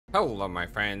Hello my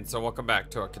friends, and welcome back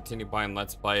to our continued blind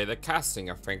let's play the casting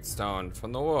of Frank Stone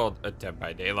from the world of Dead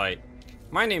by Daylight.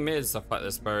 My name is the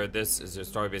FlightlessBird, this is your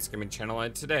story-based gaming channel,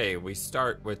 and today we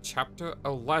start with chapter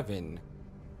 11,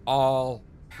 All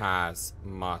Paths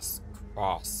Must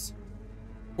Cross.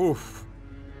 Oof.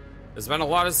 There's been a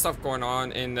lot of stuff going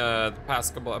on in the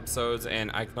past couple episodes,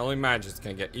 and I can only imagine it's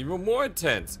going to get even more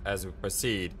intense as we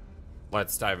proceed.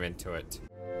 Let's dive into it.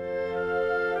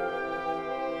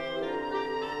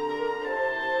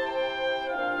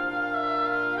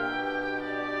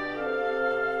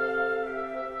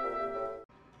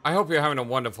 I hope you're having a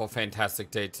wonderful, fantastic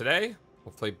day today.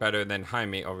 Hopefully better than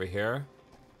Jaime over here.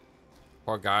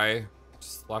 Poor guy.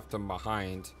 Just left him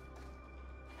behind.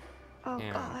 Oh,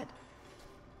 Damn. God.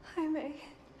 Jaime.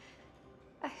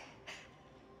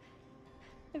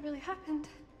 It really happened,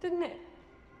 didn't it?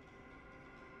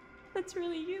 That's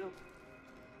really you.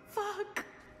 Fuck.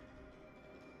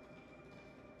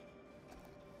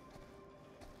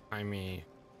 Jaime.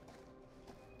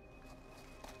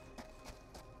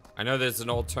 I know there's an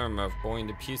old term of going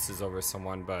to pieces over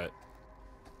someone, but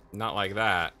not like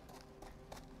that.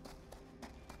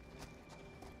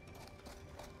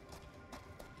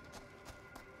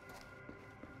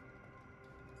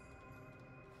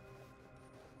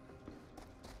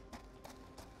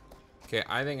 Okay,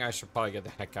 I think I should probably get the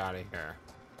heck out of here.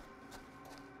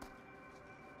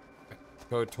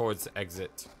 Go towards the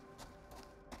exit.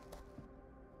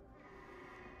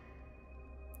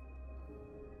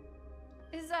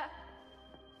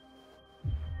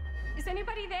 Is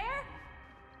anybody there?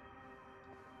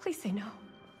 Please say no.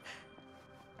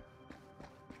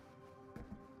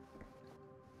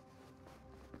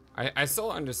 I still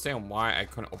don't understand why I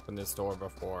couldn't open this door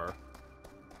before.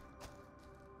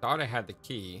 Thought I had the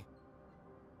key.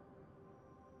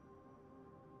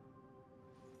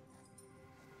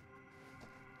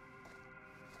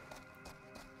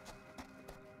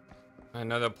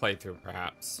 Another playthrough,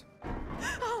 perhaps.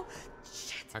 Oh,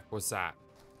 shit. Heck was that?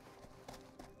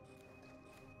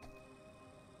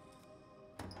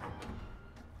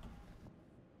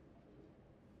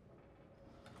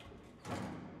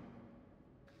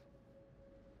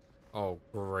 Oh,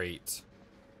 great.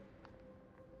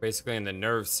 Basically in the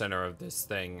nerve center of this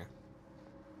thing.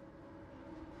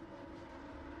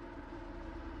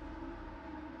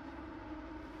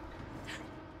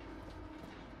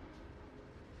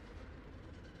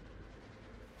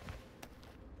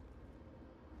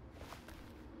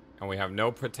 And we have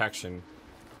no protection.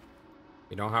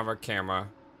 We don't have our camera.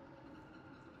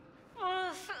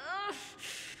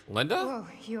 Linda? Whoa,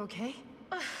 you okay?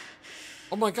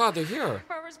 Oh my god, they're here.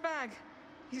 Robert's bag.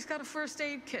 He's got a first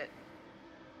aid kit.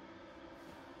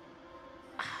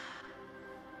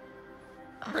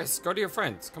 Chris, go to your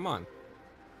friends. Come on.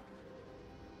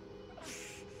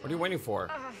 What are you waiting for?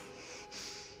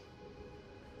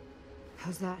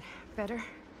 How's that? Better?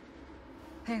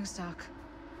 Thanks, Doc.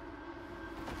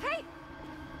 Hey!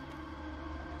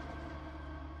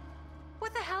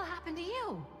 What the hell happened to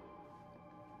you?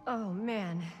 Oh,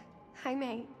 man.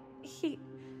 Jaime, he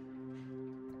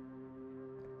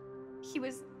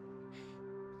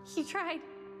tried.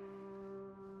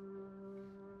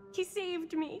 He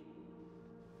saved me.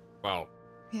 Well,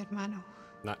 Mi hermano.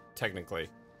 not technically.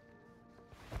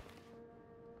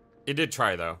 He did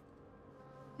try, though.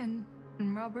 And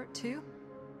Robert, too?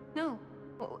 No,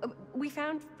 we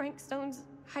found Frank Stone's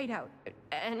hideout,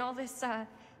 and all this,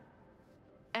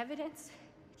 evidence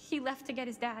he left to get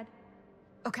his dad.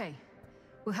 Okay.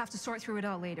 We'll have to sort through it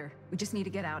all later. We just need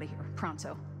to get out of here,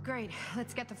 pronto. Great.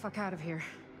 Let's get the fuck out of here.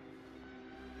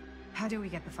 How do we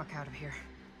get the fuck out of here?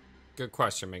 Good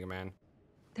question, Mega Man.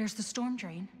 There's the storm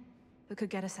drain that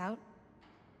could get us out.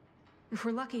 If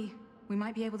we're lucky, we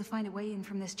might be able to find a way in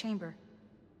from this chamber.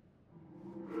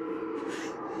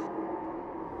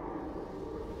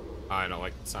 I don't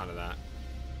like the sound of that.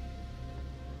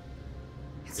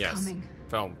 It's Yes. coming.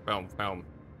 Film.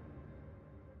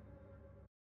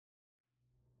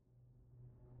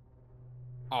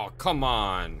 Oh, come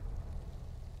on.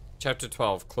 Chapter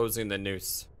 12, Closing the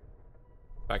Noose.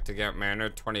 Back to Garrett Manor,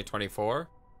 2024.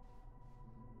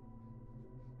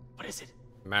 What is it?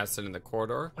 Madison in the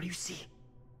corridor. What do you see?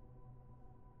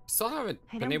 Still haven't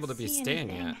been able to be Stan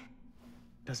yet.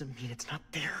 Doesn't mean it's not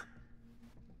there.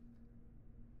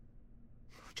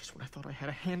 Just when I thought I had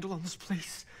a handle on this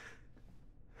place.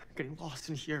 Getting lost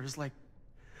in here is like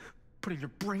putting your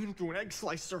brain through an egg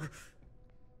slicer.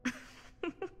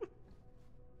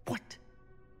 What?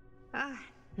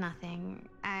 Nothing.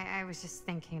 I was just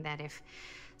thinking that if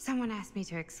someone asked me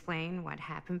to explain what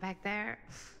happened back there,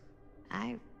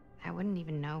 I wouldn't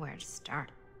even know where to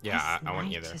start. Yeah, This I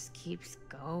wouldn't night either. just keeps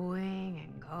going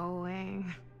and going.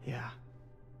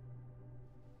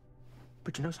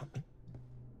 But you know something?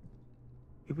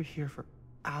 We were here for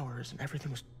hours and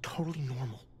everything was totally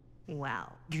normal.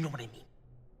 Well, You know what I mean?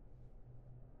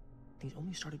 Things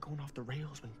only started going off the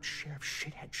rails when Sheriff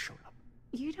Shithead showed up.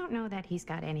 you don't know that he's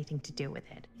got anything to do with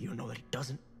it. You don't know that he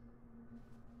doesn't?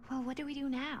 Well, what do we do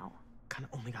now? Kinda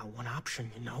only got one option,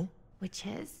 you know? Which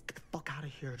is, Get the fuck out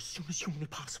of here as soon as humanly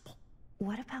possible.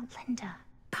 what about Linda?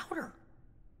 Powder!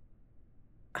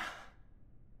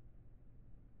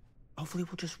 Hopefully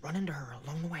we'll just run into her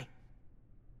along the way.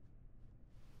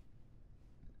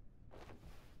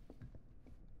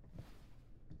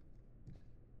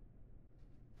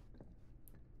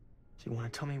 So you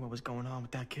want to tell me what was going on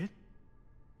with that kid?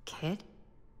 Kid?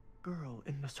 Girl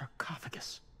in the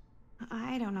sarcophagus.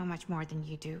 I don't know much more than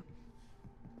you do.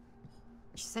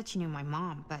 She said she knew my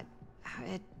mom, but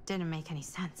it didn't make any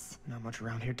sense. Not much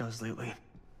around here does lately.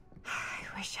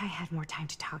 I wish I had more time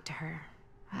to talk to her.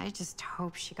 I just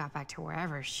hope she got back to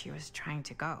wherever she was trying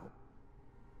to go.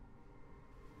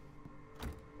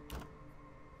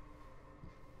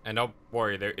 And don't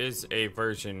worry, there is a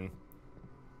version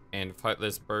in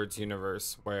FlightlessBird's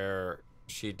universe where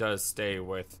she does stay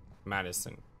with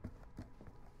Madison.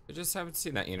 I just haven't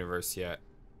seen that universe yet.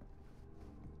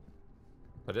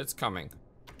 But it's coming.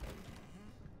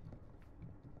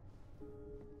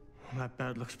 That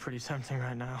bed looks pretty tempting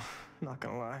right now, not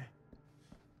gonna lie.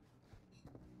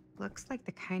 Looks like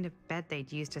the kind of bed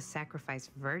they'd use to sacrifice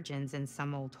virgins in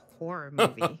some old horror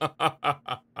movie.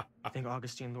 I think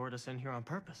Augustine lured us in here on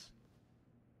purpose.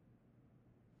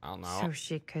 I don't know. So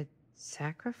she could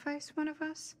sacrifice one of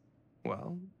us?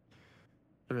 Well,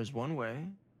 there is one way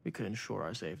we could ensure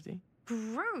our safety.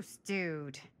 Gross,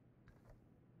 dude.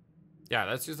 Yeah,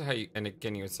 that's usually how you end up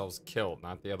getting yourselves killed,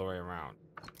 not the other way around.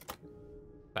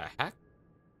 The heck?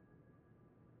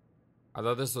 I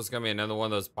thought this was gonna be another one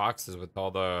of those boxes with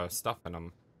all the stuff in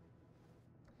them.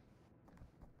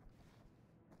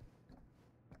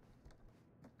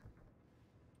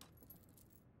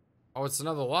 Oh, it's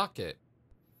another locket.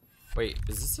 Wait,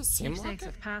 is this the same Keepsakes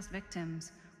locket? of past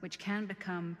victims, which can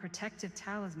become protective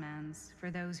talismans for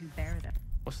those who bear them.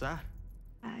 What's that?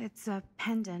 It's a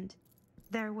pendant.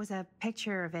 There was a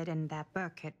picture of it in that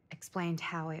book. It explained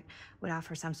how it would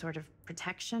offer some sort of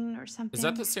protection or something. Is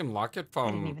that the same locket I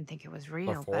didn't from even think it was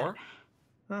real, before?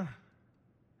 but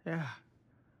Yeah.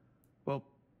 Well,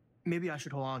 maybe I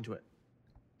should hold on to it.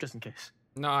 Just in case.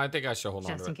 No, I think I should hold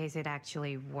on just to in it. case it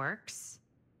actually works.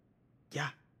 Yeah.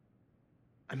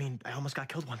 I mean, I almost got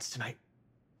killed once tonight.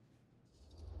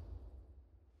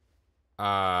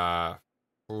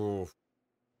 Ooh.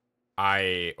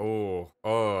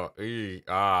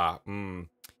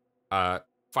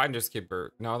 Finders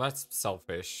keeper. No, that's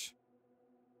selfish.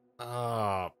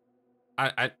 I'm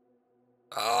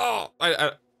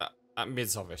being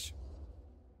selfish.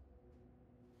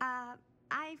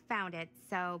 I found it.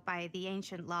 So by the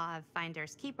ancient law of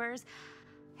finders keepers,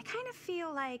 I kind of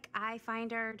feel like I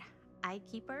findered, I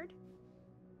keepered.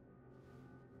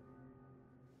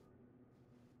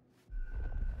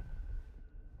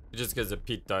 It just gives a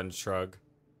Pete Dunne shrug.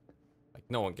 Like,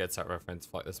 no one gets that reference,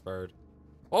 FlightlessBird.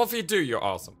 Well, if you do, you're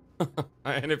awesome.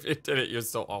 And if you did it, you're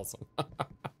still awesome.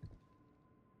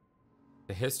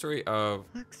 The history of...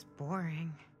 Looks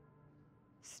boring.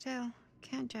 Still,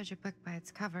 can't judge a book by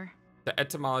its cover. The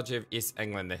Etymology of East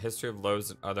England, The History of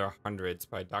Loaves and Other Hundreds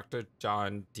by Dr.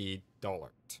 John D.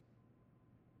 Dollart.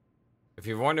 If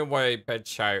you're wondering why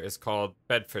Bedshire is called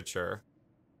Bedfordshire,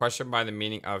 questioned by the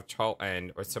meaning of Chalt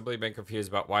End, or simply been confused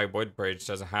about why Woodbridge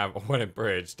doesn't have a wooden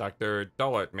bridge, Dr.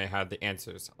 Dollart may have the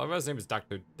answers. I love how his name is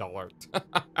Dr. Dollart.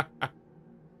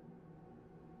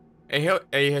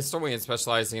 A historian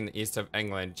specializing in the east of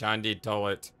England, John D.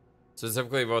 Dollart,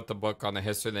 specifically wrote the book on the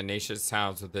history of the nation's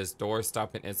towns with his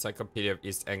door-stopping encyclopedia of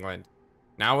East England.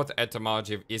 Now with the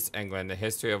etymology of East England, the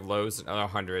history of Loaves and Other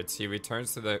Hundreds, he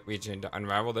returns to the region to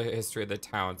unravel the history of the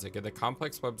towns and get the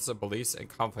complex webs of beliefs and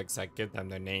conflicts that give them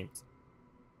their names.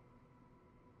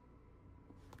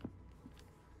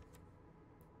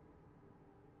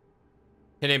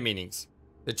 Hidden meanings.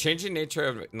 The changing nature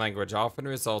of language often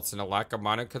results in a lack of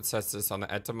modern consensus on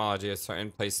the etymology of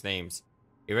certain place names.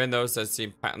 Even those that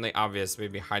seem patently obvious may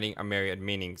be hiding a myriad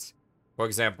meanings. For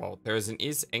example, there is an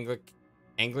East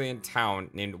Anglian town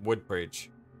named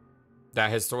Woodbridge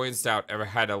that historians doubt ever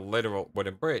had a literal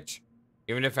wooden bridge.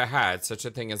 Even if it had, such a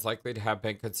thing is likely to have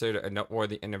been considered a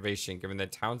noteworthy innovation given the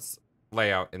town's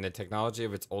layout and the technology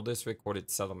of its oldest recorded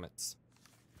settlements.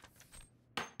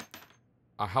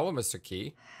 Hello, Mr.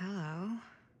 Key. Hello.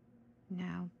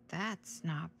 Now that's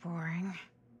not boring.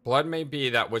 Blood may be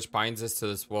that which binds us to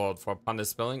this world, for upon the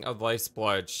spilling of life's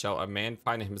blood shall a man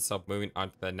find himself moving on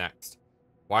to the next.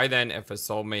 Why then, if a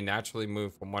soul may naturally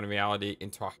move from one reality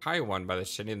into a higher one by the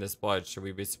shedding of this blood, should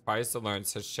we be surprised to learn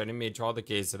such shedding may draw the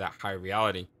gaze of that higher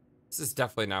reality? This is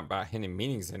definitely not about hidden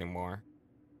meanings anymore.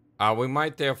 We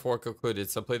might therefore conclude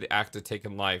it's simply the act of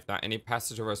taking life, not any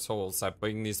passage of our souls that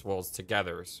bring these worlds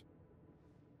together.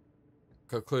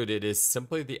 Conclude it is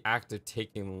simply the act of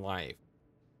taking life.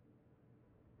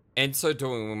 In so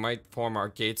doing, we might form our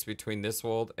gates between this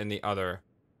world and the other,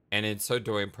 and in so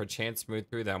doing, perchance move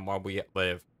through them while we yet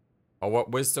live. Or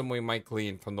what wisdom we might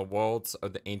glean from the worlds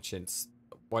of the ancients,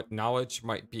 what knowledge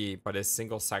might be but a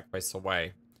single sacrifice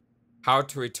away. How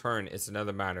to return is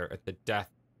another matter at the death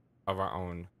of our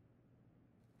own.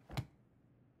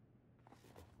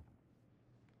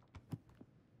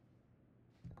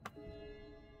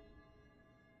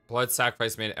 Blood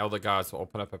sacrifice made elder gods will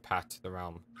open up a path to the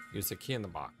realm. Use the key in the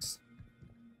box.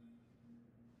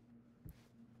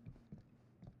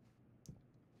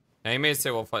 Now you may say,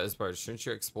 well, FlightlessBird, shouldn't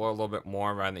you explore a little bit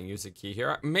more rather than use a key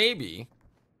here? Maybe.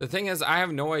 The thing is, I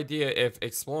have no idea if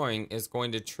exploring is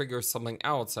going to trigger something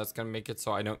else that's going to make it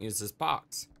so I don't use this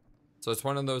box. So it's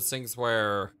one of those things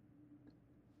where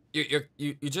you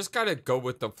just got to go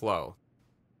with the flow.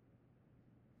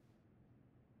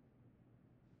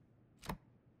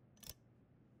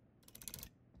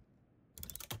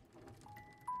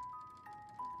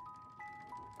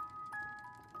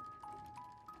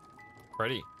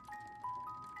 Pretty.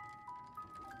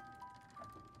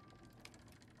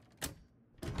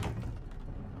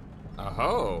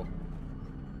 Oh.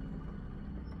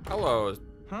 Hello,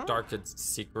 dark and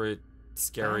secret,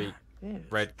 scary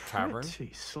red cavern.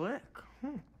 Pretty slick.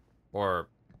 Or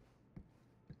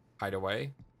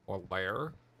hideaway, or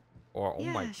lair, or oh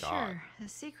my god. Sure. A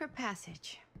secret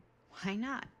passage. Why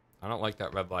not? I don't like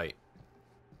that red light.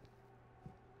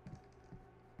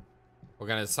 We're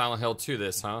gonna Silent Hill 2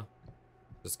 this, huh?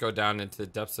 Just go down into the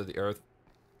depths of the earth.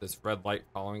 This red light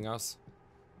following us.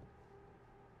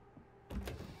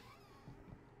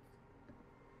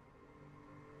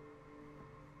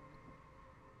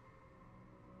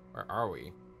 Where are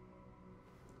we?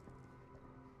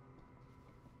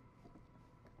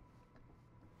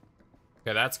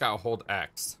 Okay, that's got to hold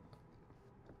X.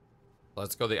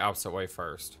 Let's go the opposite way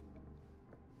first.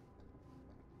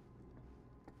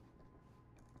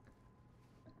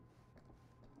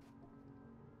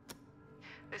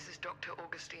 This is Dr.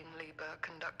 Augustine Lieber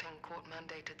conducting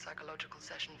court-mandated psychological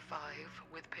session 5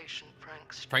 with patient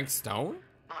Frank Stone. Frank Stone?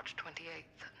 March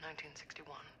 28th,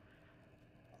 1961.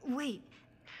 Wait,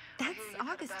 that's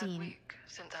Augustine.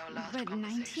 Since our last But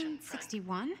conversation,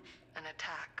 1961? An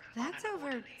attack. That's on an over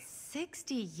orderly.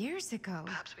 60 years ago.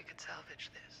 Perhaps we could salvage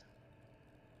this.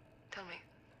 Tell me,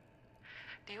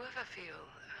 do you ever feel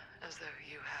as though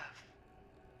you have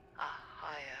a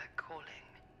higher calling?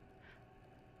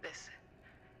 This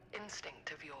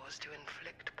instinct of yours to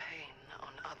inflict pain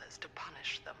on others, to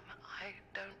punish them, I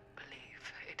don't believe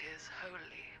it is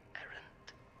wholly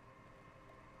errant.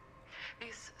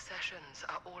 These sessions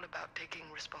are all about taking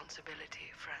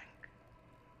responsibility, Frank.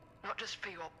 Not just for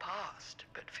your past,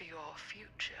 but for your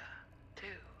future,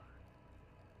 too.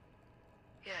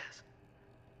 Yes,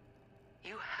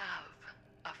 you have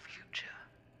a future,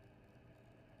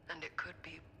 and it could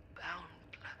be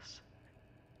boundless.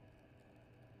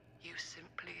 You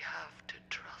simply have to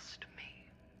trust me.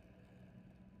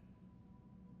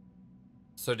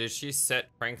 So did she set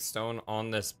Frank Stone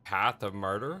on this path of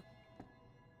murder?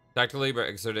 Dr. Lieber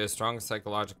exerted a strong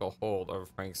psychological hold over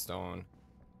Frank Stone.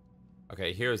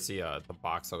 Okay, here's the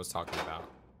box I was talking about.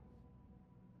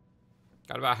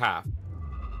 Got about half.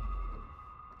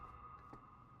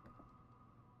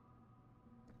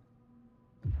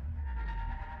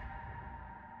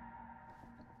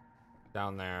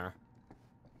 Down there.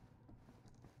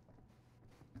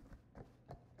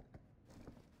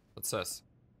 What's this?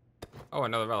 Oh,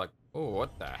 another relic. Oh,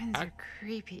 what the Twins heck? are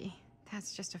creepy.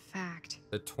 That's just a fact.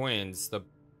 The twins, the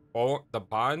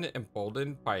bond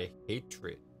emboldened by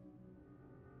hatred.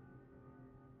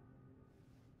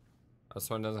 This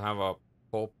one doesn't have a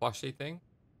full plushy thing.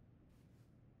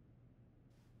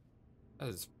 That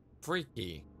is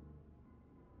freaky.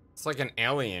 It's like an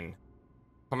alien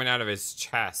coming out of his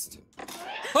chest.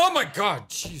 Oh my god,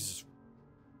 Jesus.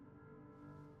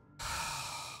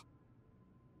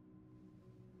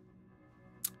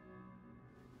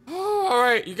 Oh, all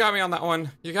right, you got me on that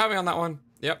one. You got me on that one.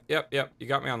 Yep. You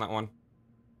got me on that one.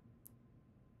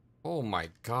 Oh my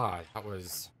god, that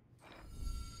was...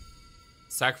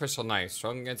 Sacrificial knife,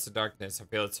 strong against the darkness. I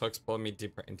feel its hooks pull me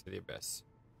deeper into the abyss.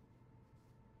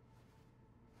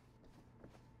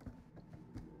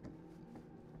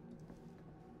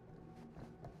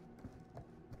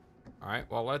 Alright,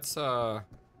 well let's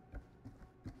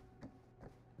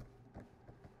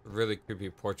really creepy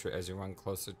portrait as you run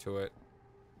closer to it.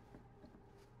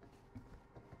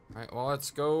 Alright, well,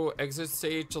 let's go exit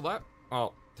stage left.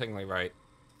 Well, technically right.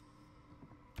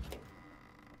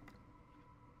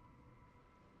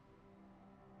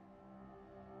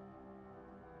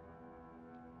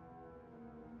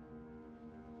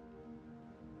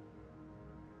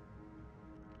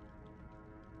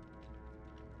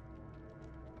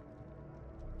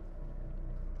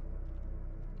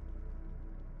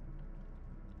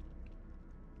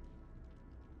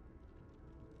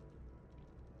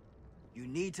 You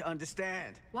need to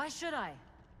understand. Why should I?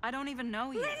 I don't even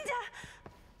know you. Linda!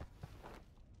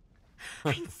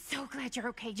 I'm so glad you're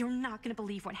okay. You're not gonna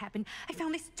believe what happened. I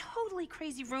found this totally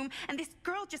crazy room, and this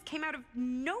girl just came out of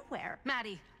nowhere.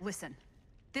 Maddie, listen.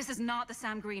 This is not the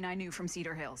Sam Green I knew from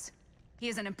Cedar Hills. He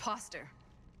is an imposter.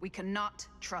 We cannot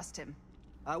trust him.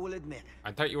 I will admit.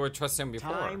 I thought you were trusting him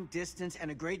before. Time, distance,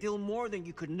 and a great deal more than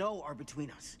you could know are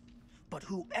between us. But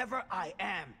whoever I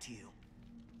am to you,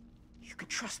 you can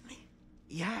trust me.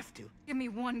 You have to. Give me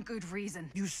one good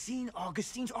reason. You've seen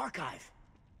Augustine's archive.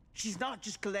 She's not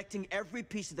just collecting every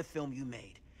piece of the film you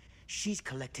made. She's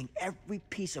collecting every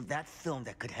piece of that film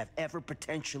that could have ever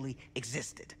potentially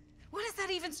existed. What is that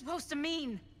even supposed to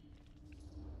mean?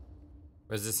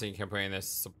 Resisting campaign is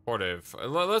supportive.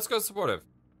 Let's go supportive.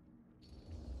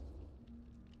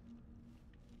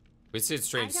 We see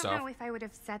strange stuff. I don't know if I would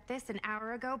have said this an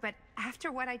hour ago, but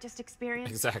after what I just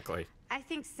experienced, Exactly. I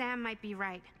think Sam might be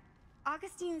right.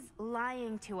 Augustine's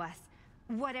lying to us.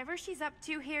 Whatever she's up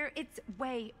to here, it's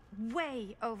way,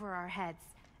 way over our heads.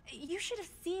 You should have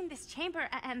seen this chamber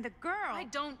and the girl. I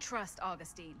don't trust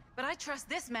Augustine, but I trust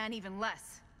this man even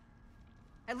less.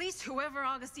 At least whoever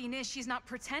Augustine is, she's not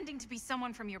pretending to be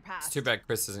someone from your past. It's too bad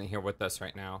Chris isn't here with us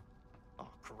right now. Oh,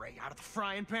 great. Out of the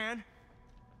frying pan?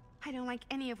 I don't like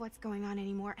any of what's going on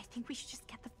anymore. I think we should just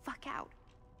get the fuck out.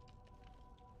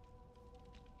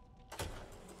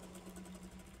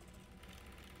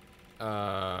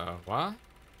 What?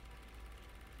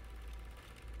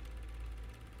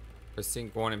 Christine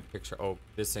going in picture. Oh,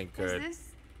 this ain't good. Is this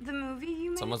the movie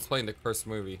you made? Someone's playing the cursed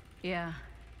movie. Yeah,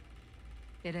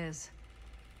 it is.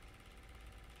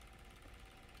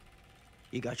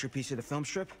 You got your piece of the film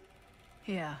strip?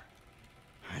 Yeah.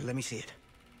 All right, let me see it.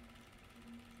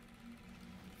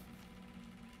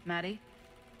 Maddie?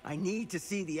 I need to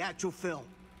see the actual film.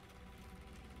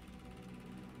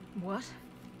 What?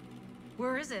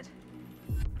 Where is it?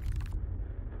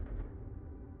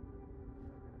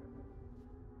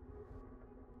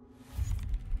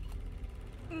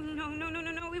 No.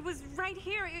 It was right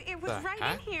here. It was The right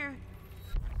heck? in here.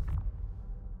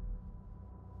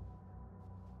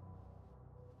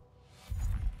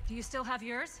 Do you still have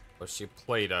yours? But she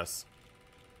played us.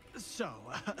 So,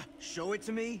 Show it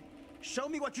to me. Show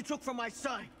me what you took from my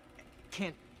son.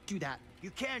 can't do that.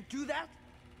 You can't do that?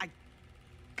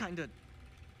 Kinda,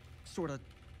 sorta,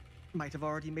 might have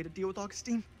already made a deal with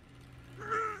Augustine.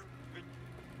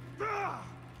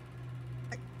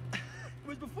 It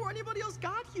was before anybody else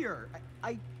got here.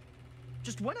 I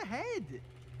just went ahead.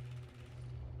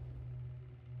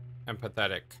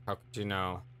 Empathetic. How could you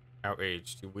know?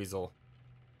 Outraged, you weasel.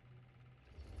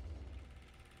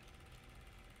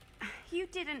 You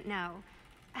didn't know.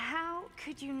 How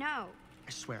could you know? I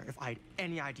swear, if I had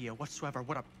any idea whatsoever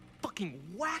what a fucking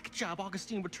whack job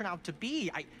Augustine would turn out to be,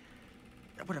 I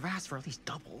would have asked for at least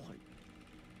double.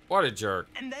 What a jerk.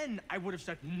 And then I would have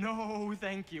said no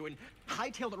thank you and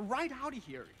hightailed it right out of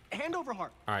here, hand over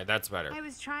heart. Alright, that's better. I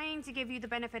was trying to give you the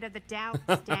benefit of the doubt,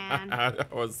 Stan.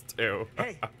 That was too.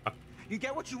 Hey, you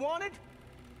get what you wanted?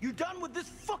 You done with this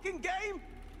fucking game?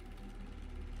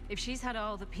 If she's had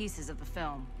all the pieces of the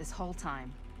film this whole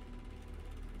time,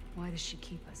 why does she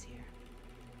keep us here?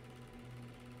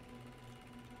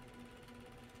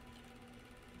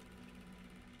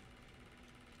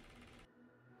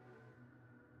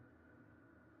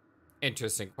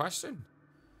 Interesting question.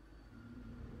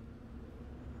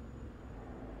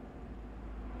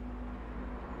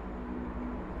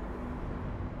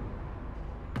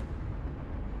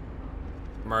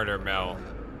 Murder Mill.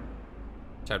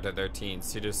 Chapter 13,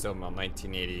 Cedar Steel Mill,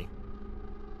 1980.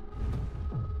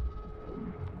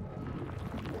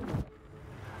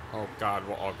 Oh god,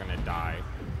 we're all gonna die.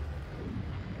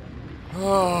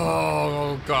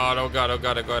 Oh god, oh god, oh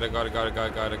god, oh god, oh god, oh god, oh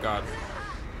god, oh god, oh god.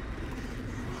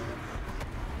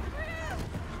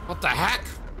 What the heck?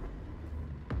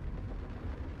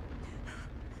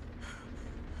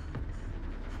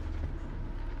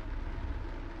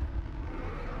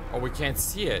 Oh, we can't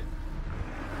see it.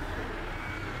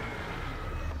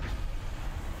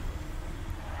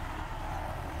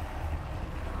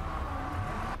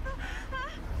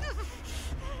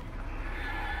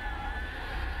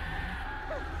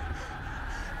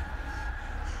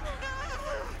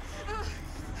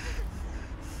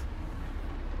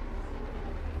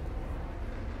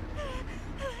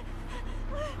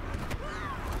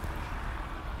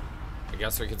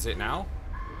 guess we can see it now.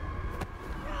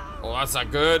 Oh, that's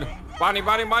not good. Bonnie,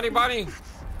 Bonnie, Bonnie, Bonnie.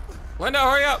 Linda,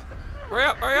 hurry up. Hurry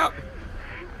up, hurry up.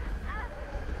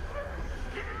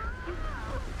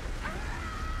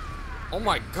 Oh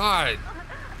my God.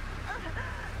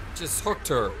 Just hooked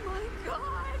her.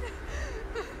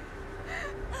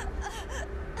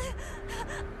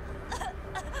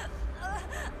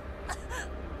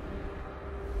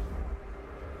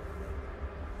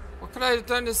 What could I have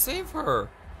done to save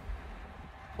her?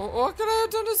 What could I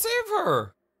have done to save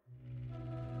her?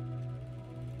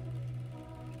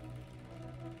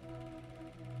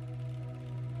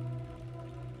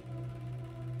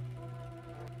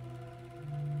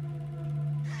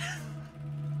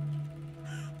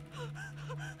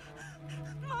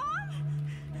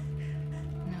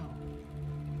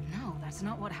 No, that's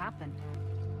not what happened.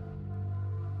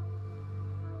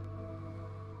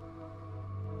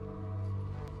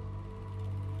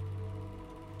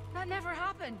 That never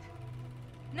happened.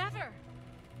 Never.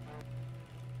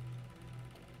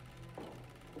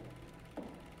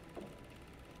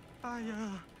 I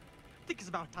think it's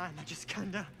about time I just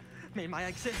kinda made my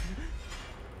exit.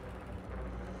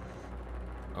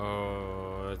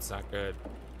 Oh, that's not good.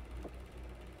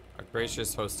 A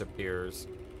gracious host appears.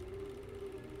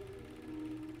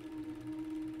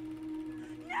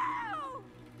 No!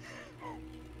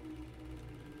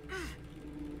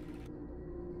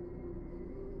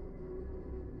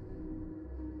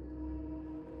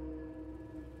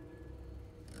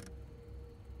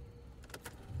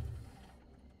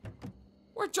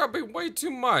 We're jumping way too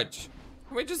much.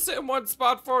 Can we just sit in one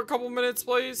spot for a couple minutes,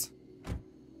 please?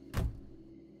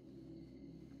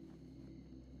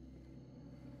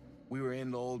 We were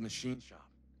in the old machine shop.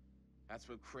 That's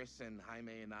where Chris and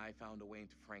Jaime and I found a way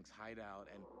into Frank's hideout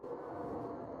and...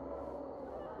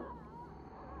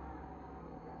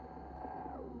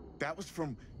 That was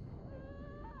from...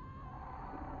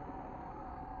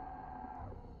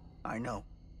 I know.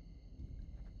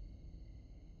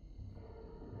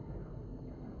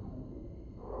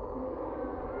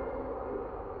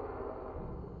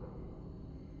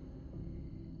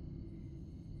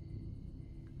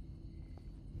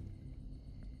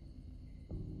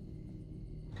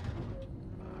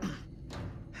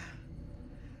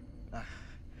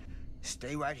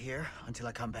 Stay right here until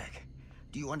I come back.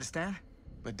 Do you understand?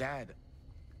 But Dad...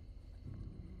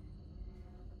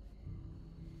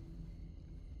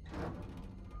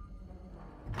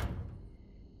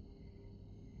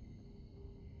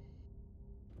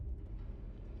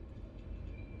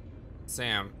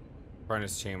 Sam,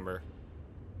 furnace chamber.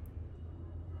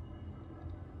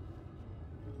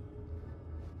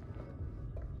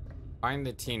 Find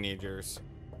the teenagers.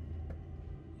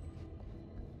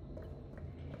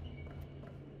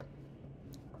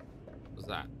 What's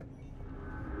that?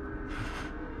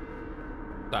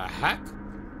 The heck?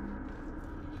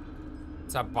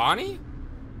 Is that Bonnie?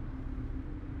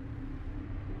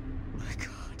 My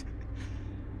God.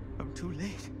 I'm too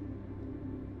late.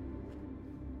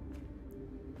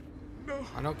 No.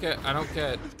 I don't get.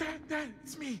 Dad,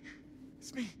 it's me.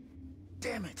 It's me.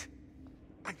 Damn it.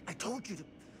 I told you to...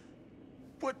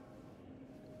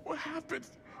 What happened?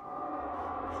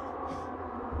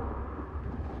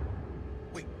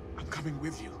 Wait, I'm coming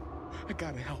with you. I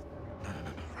gotta help. No,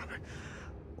 Robert.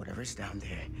 Whatever's down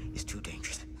there is too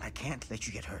dangerous. I can't let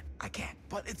you get hurt. I can't.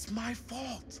 But it's my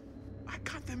fault. I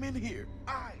got them in here.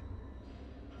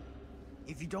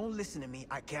 If you don't listen to me,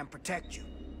 I can't protect you.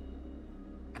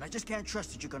 And I just can't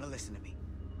trust that you're gonna listen to me.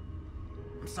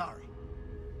 I'm sorry.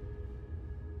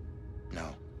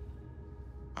 No.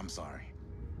 I'm sorry.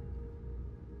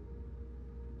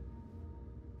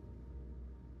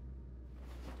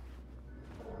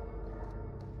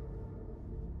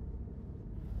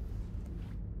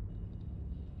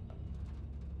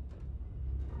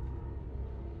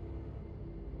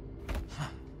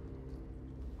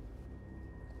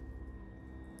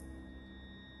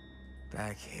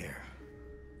 Back here.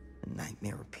 A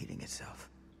nightmare repeating itself.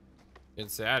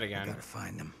 It's that I again. gotta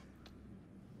find them.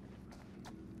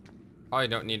 Probably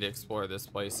don't need to explore this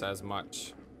place as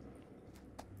much,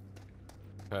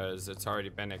 because it's already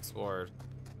been explored.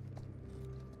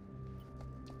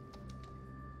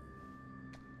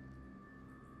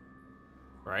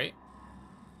 Right?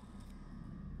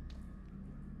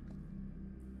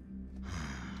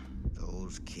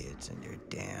 Those kids and their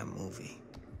damn movie.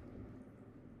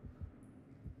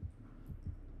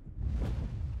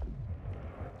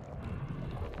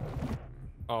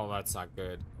 Oh, that's not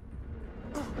good.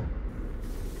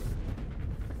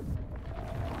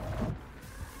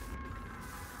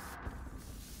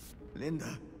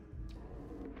 Linda.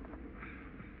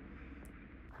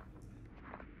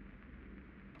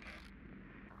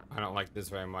 I don't like this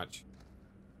very much.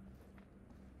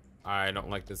 I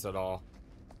don't like this at all.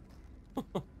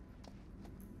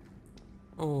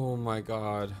 Oh my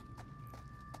god.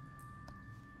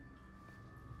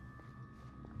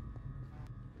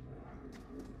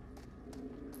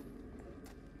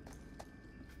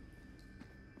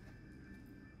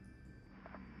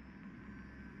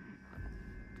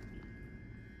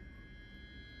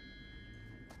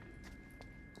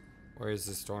 Where is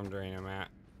the storm drain I'm at?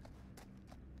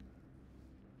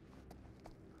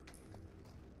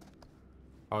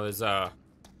 Oh, there's I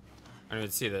didn't even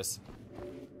see this.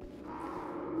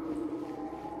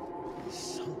 There's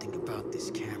something about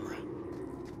this camera.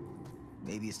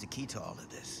 Maybe it's the key to all of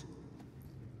this.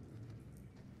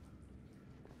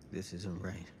 This isn't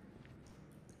right.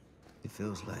 It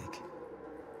feels like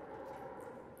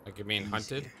Like you're being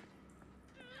hunted? here.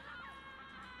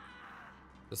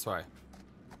 This way.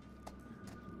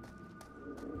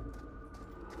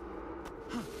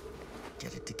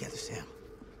 Get it together, Sam.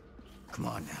 Come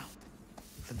on now.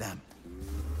 For them.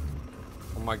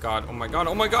 Oh my god, oh my god,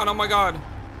 oh my god, oh my god!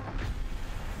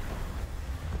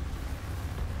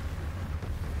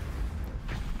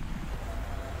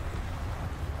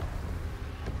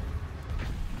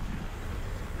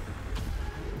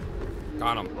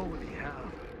 Got him. Holy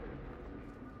hell.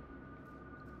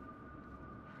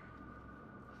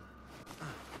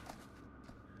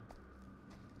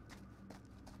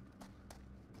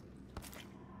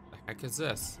 The heck is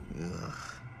this? Ugh.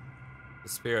 The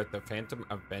spirit, the phantom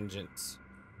of vengeance.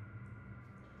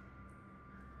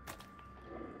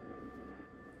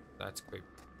 That's creepy.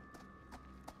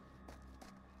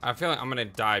 I feel like I'm gonna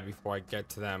die before I get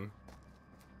to them.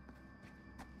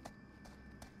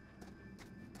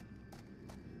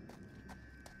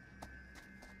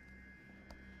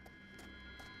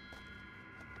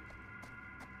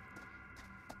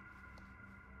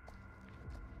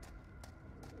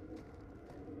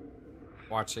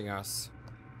 Watching us.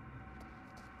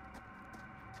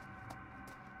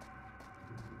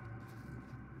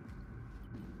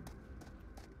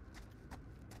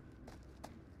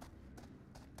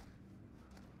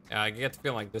 Yeah, I get the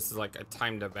feeling like this is like a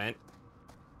timed event.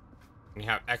 And you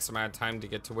have X amount of time to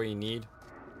get to where you need.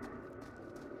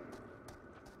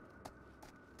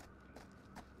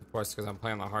 Of course, because I'm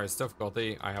playing the hardest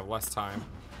difficulty, I have less time.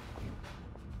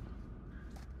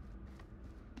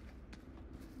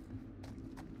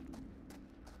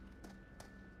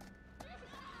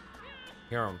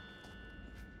 Hear him.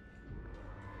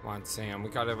 Come on, Sam. We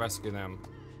gotta rescue them.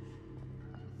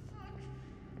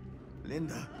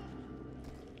 Linda.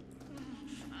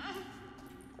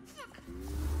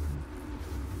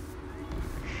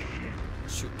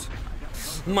 Shoot.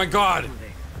 Oh my god!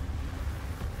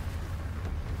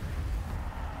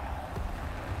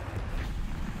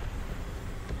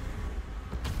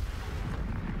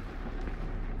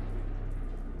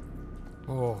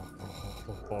 Oh.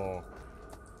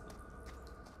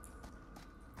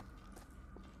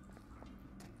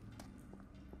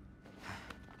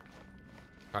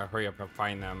 Gotta hurry up and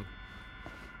find them.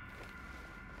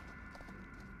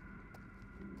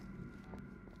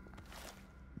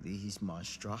 These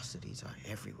monstrosities are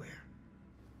everywhere.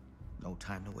 No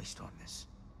time to waste on this.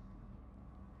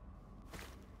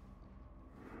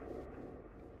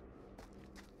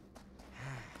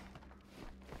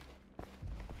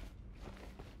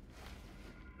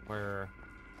 Where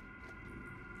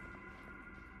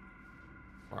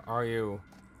are you?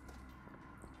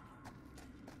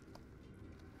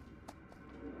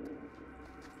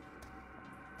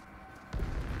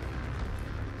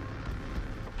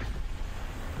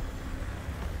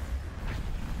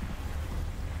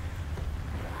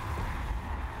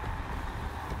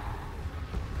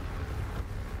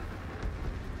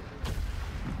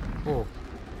 Oh.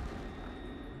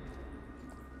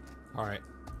 All right.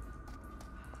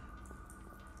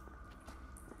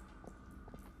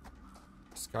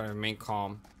 Just gotta remain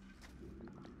calm.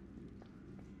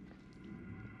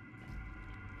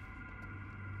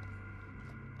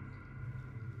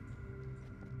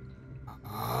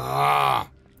 Ah!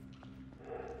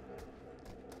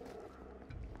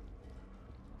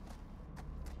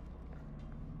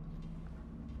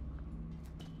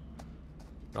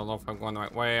 I don't know if I'm going the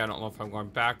right way. I don't know if I'm going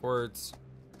backwards.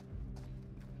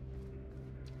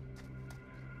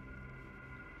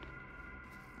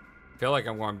 I feel like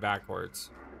I'm going backwards.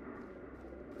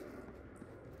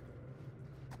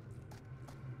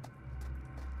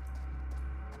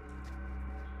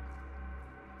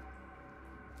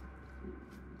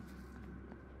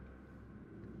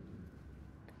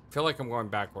 I feel like I'm going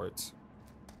backwards.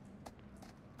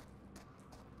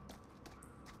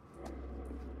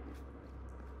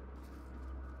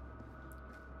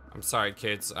 I'm sorry,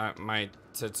 kids. My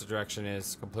sense of direction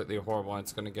is completely horrible and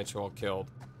it's gonna get you all killed.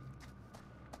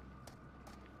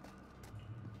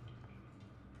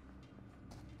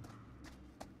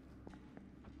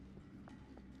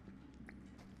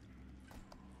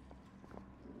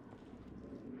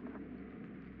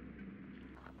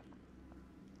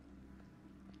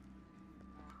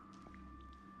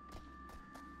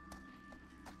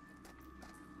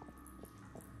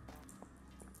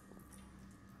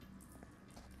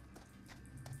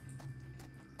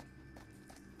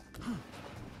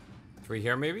 We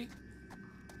here maybe?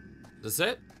 Is this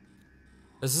it?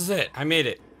 This is it. I made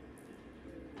it.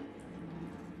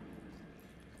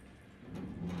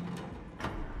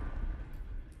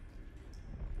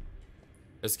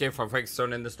 Escape from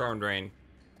Frankstone in the storm drain.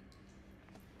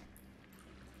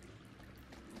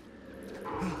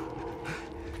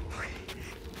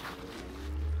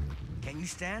 Can you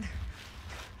stand?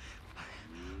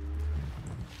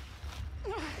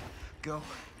 Go.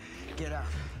 Get out.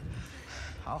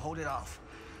 I'll hold it off.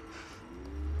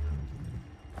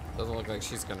 Doesn't look like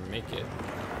she's gonna make it.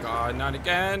 God, not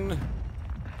again.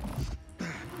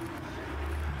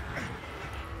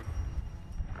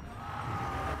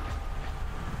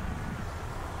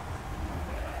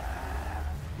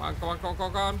 Come on, come on, come on, come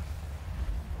on, come on.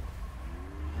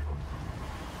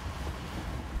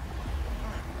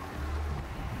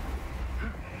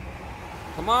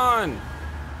 Come on.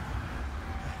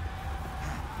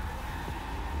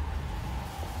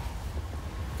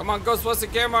 Come on,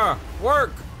 Ghostbusted camera,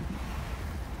 work!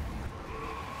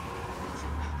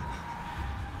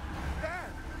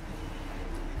 Dad!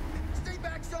 Stay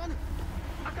back, son!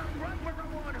 I got him right where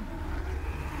I want him!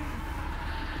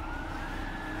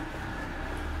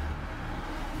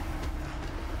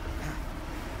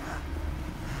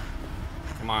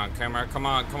 Come on, camera, come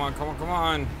on, come on, come on, come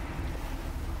on.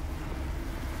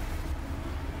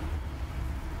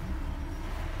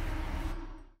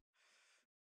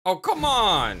 Oh, come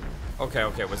on! Okay,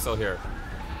 okay, we're still here.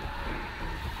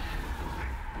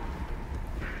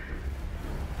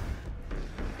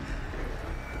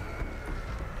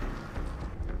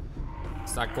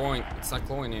 It's not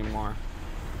going anymore.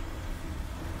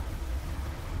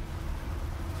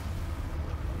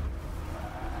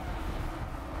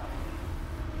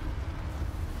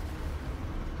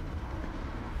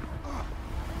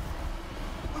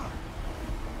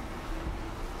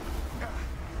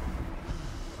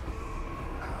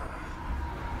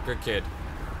 Good kid.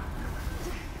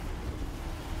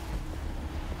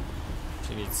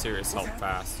 She needs serious help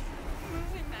fast.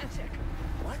 Movie magic.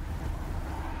 What?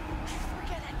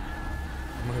 Forget it.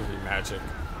 Movie magic.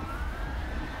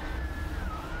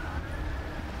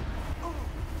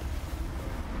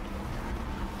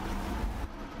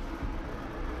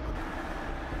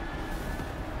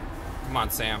 Come on,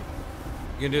 Sam.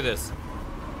 You can do this.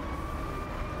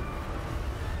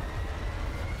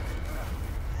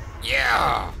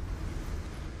 Yeah!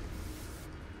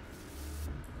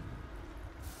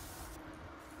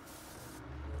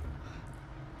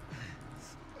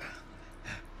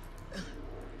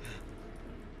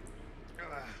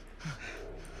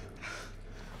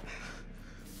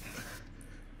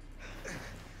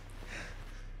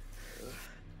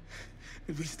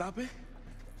 Did we stop it?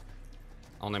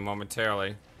 Only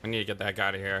momentarily. We need to get that guy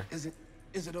out of here. Is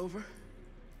it over?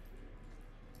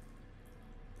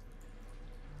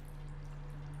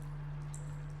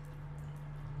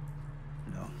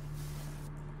 No.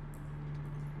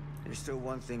 There's still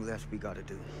one thing left we gotta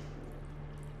do.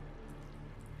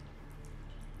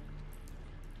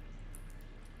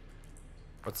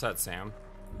 What's that, Sam?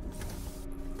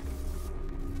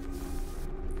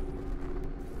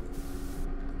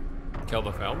 Kill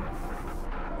the film?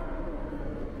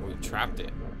 We trapped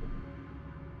it.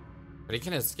 But he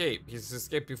can escape. He's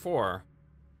escaped before.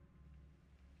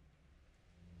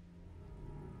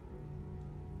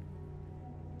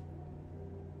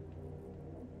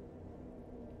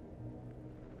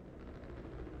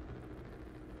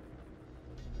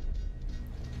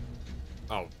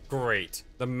 Oh, great.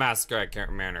 The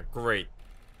Massacre Manor. Great.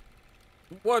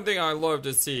 One thing I love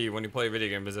to see when you play a video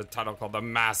game is a title called The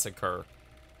Massacre.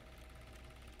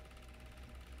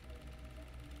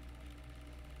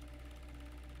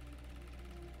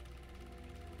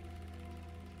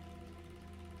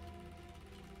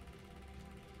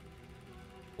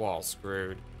 Wall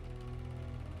screwed.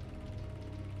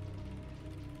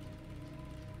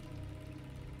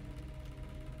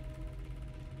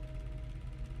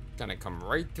 Gonna come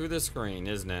right through the screen,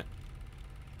 isn't it?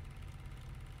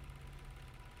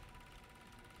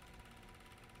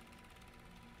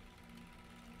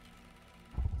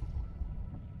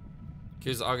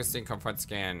 Accused Augustine confronts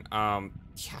Scan.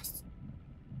 Yes.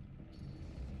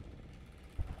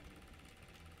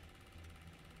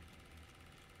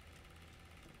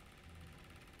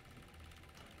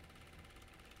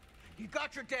 You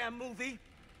got your damn movie.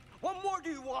 What more do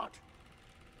you want?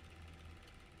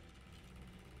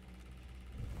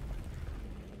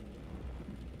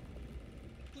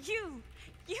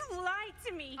 You lied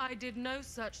to me. I did no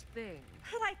such thing.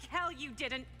 Like hell you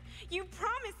didn't. You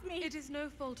promised me. It is no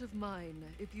fault of mine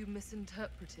if you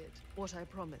misinterpreted what I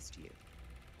promised you.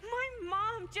 My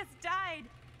mom just died.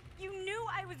 You knew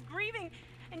I was grieving,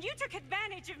 and you took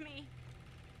advantage of me.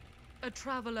 A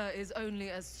traveler is only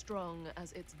as strong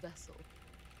as its vessel.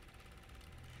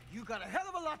 You got a hell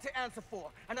of a lot to answer for,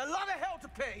 and a lot of hell to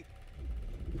pay.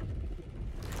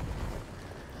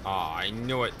 Ah, I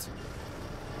knew it.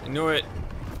 I knew it.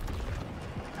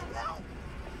 Help!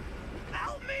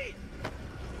 Help me!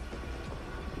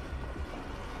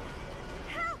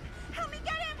 Help! Help me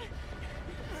get him!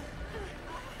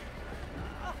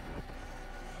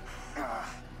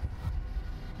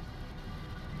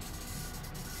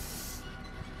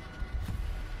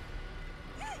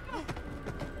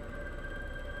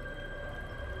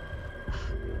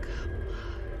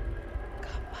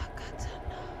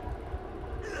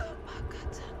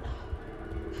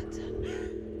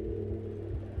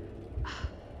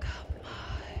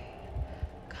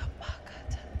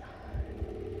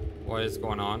 What is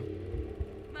going on?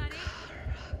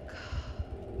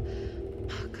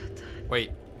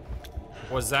 Wait,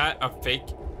 was that a fake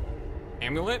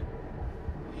amulet?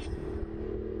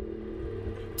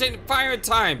 Didn't fire in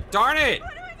time, darn it!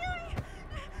 What am I doing?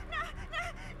 No, no,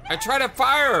 no. I tried to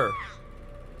fire!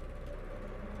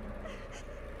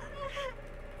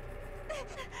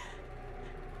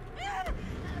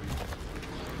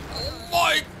 Oh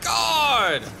my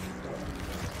god!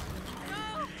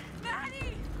 No,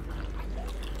 Maddie!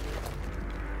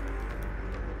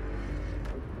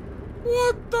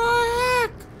 What the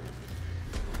heck?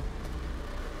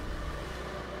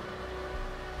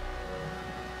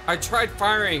 I tried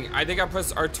firing. I think I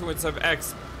pressed R2 instead of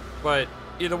X, but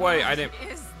either way, I didn't.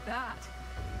 What is that?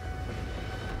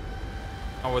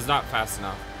 I was not fast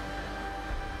enough.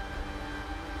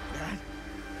 Dad?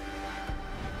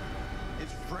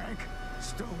 It's Frank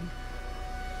Stone.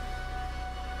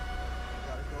 We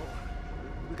gotta go.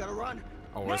 We gotta run.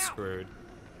 Oh, we're Now! screwed.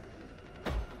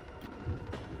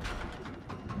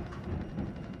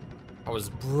 That was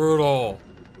brutal.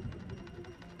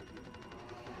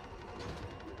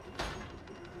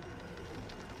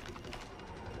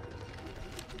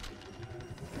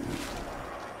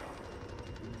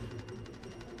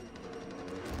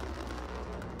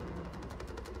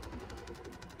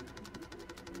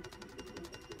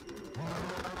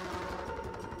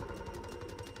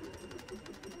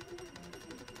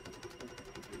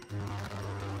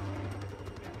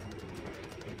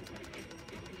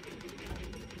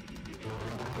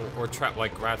 We're trapped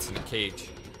like rats in a cage.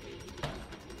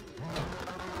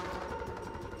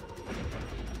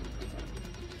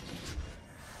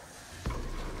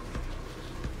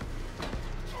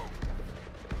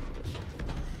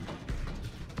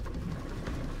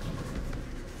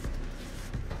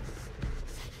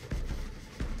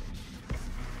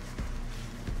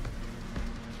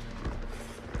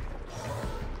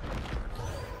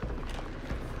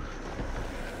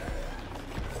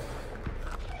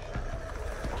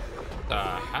 The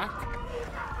heck?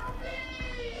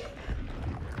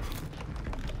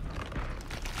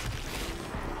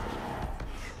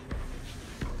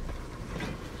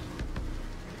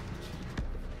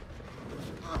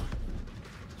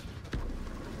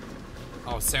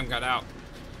 Oh, Sam got out.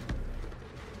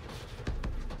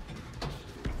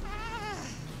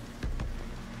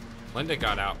 Linda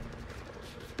got out.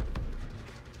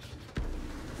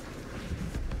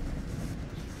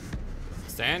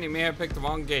 Stan, you may have picked the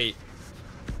wrong gate.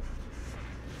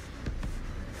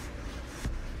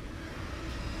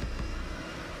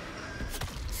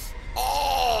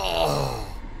 Oh!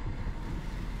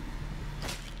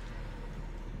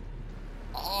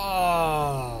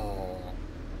 Oh!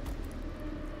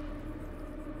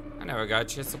 I never got a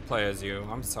chance to play as you.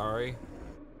 I'm sorry.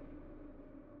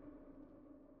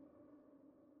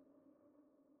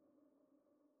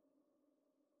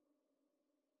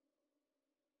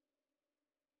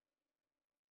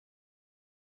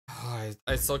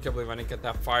 I still can't believe I didn't get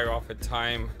that fire off in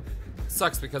time.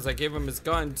 Sucks because I gave him his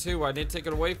gun too. I didn't take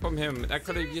it away from him. I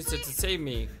could have used it to save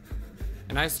me.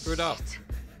 And I screwed up.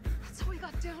 That's how we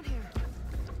got down here.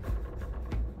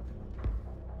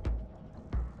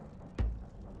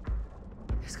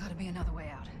 There's gotta be another way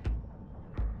out.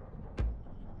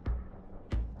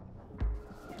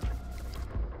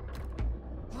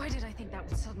 Why did I think that hideout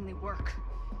would suddenly work.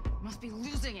 Must be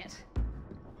losing it.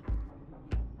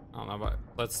 I don't know, but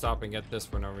let's stop and get this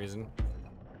for no reason.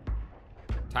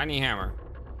 Tiny hammer.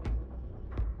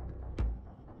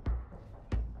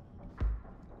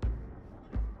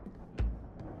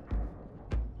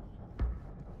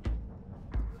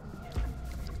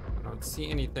 I don't see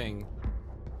anything.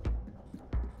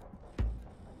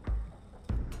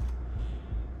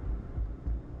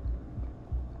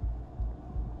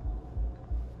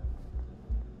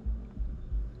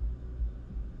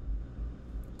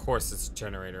 Of course, it's a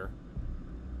generator.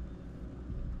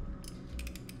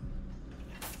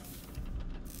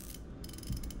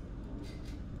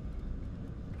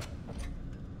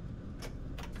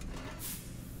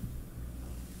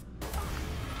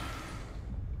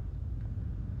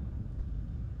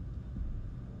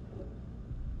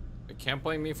 You can't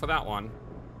blame me for that one.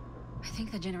 I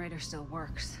think the generator still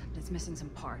works, but it's missing some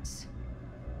parts.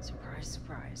 Surprise,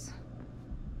 surprise.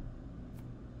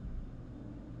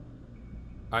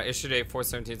 Issue date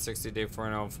 4/17/60, date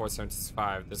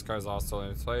 4/4/4/5. This card is also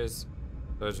in its place.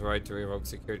 There's right to revoke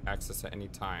security access at any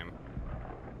time.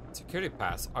 Security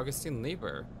pass, Augustine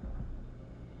Lieber.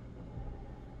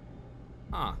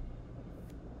 Huh.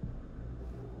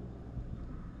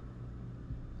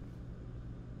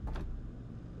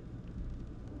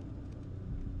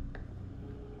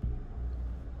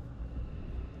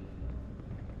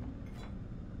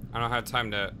 I don't have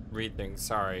time to read things,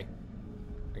 sorry.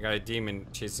 I got a demon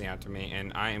chasing after me,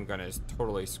 and I am gonna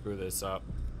totally screw this up.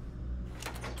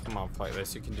 Come on,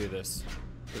 Flightless, you can do this.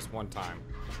 Just one time.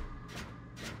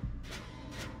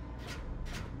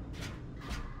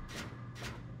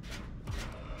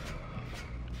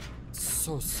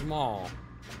 So small.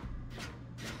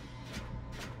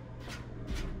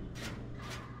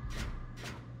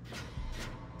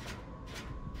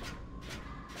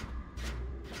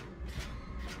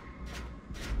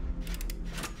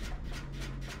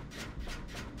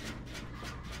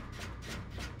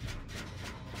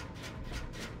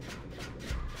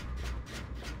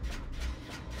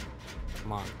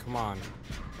 Come on, come on.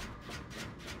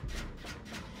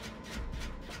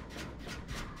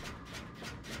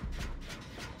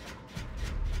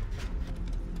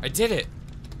 I did it!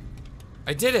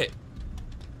 I did it!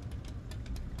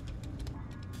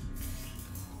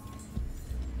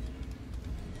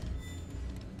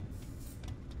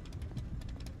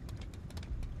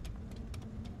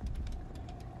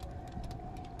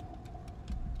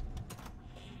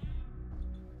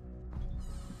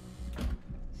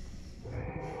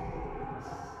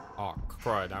 Oh,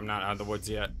 crud. I'm not out of the woods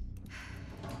yet.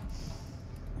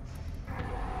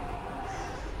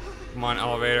 Come on,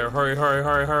 elevator. Hurry, hurry,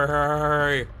 hurry, hurry, hurry,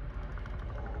 hurry.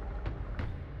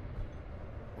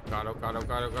 Oh god, oh god, oh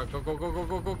god, oh god. Go, go, go, go,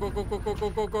 go, go, go, go, go, go, go,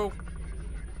 go, go.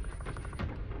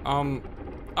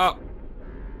 Up.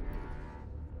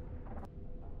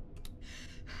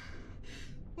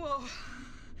 Whoa.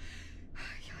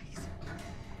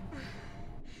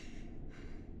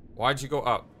 Why'd you go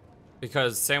up?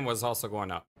 Because Sam was also going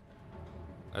up.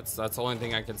 That's the only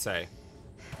thing I can say.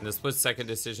 In the split-second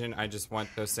decision, I just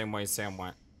went the same way Sam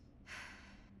went.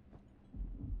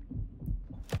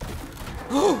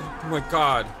 Oh my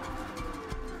god.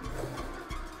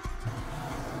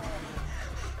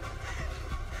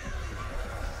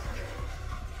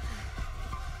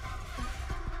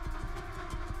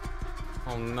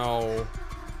 Oh no.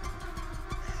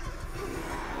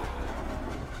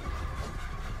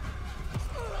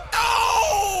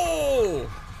 No!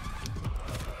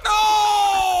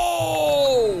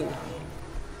 No!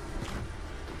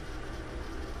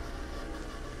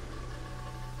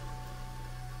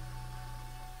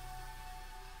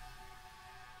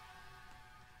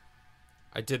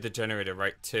 I did the generator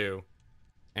right too.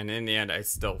 And in the end, I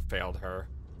still failed her.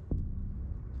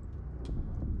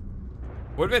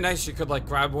 Would've been nice if you could like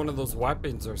grab one of those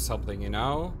weapons or something, you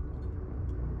know?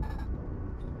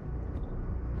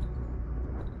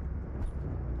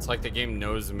 It's like the game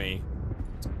knows me.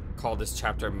 Call this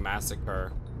chapter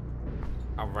Massacre.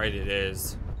 How right it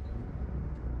is.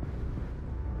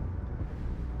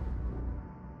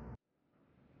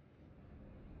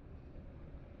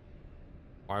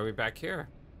 Why are we back here?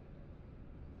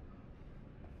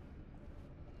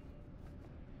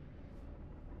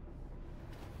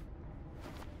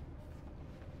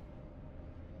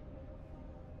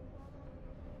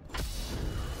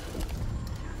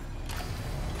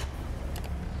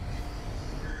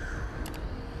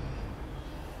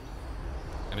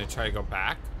 Gonna try to go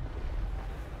back?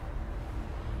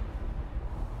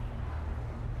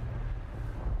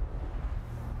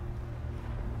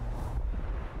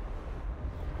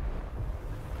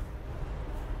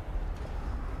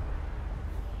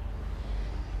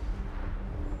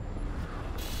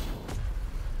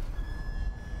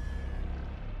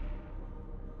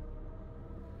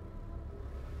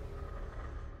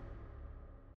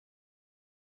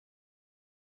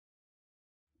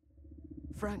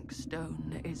 Frank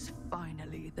Stone is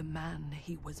finally the man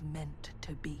he was meant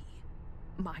to be.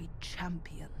 My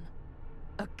champion.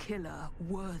 A killer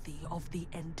worthy of the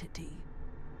entity.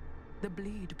 The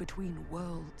bleed between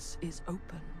worlds is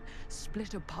open,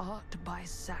 split apart by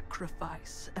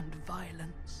sacrifice and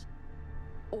violence.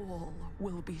 All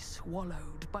will be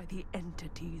swallowed by the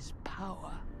entity's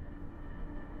power.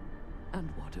 And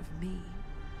what of me?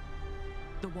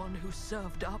 The one who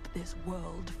served up this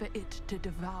world for it to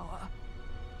devour.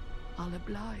 I'll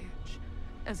oblige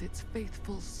as its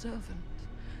faithful servant,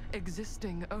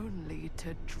 existing only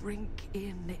to drink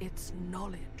in its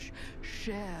knowledge,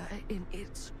 share in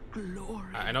its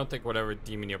glory. I don't think whatever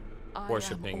demon you're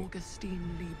worshipping. I am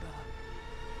Augustine Lieber,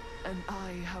 and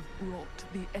I have brought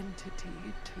the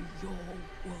entity to your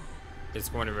world. It's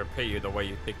going to repay you the way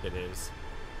you think it is.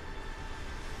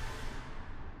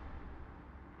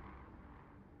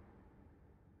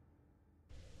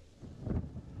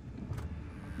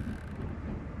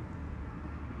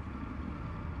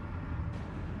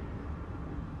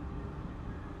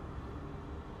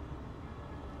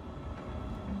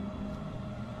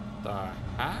 The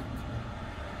heck?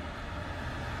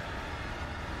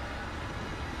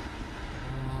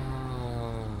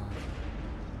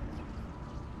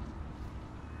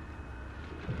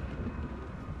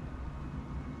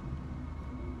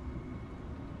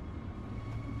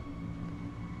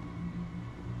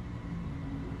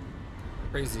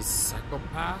 Crazy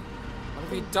psychopath? What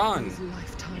have you done? These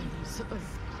lifetimes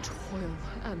of toil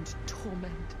and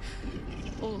torment,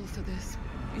 all for this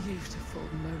beautiful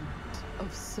moment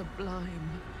of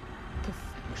sublime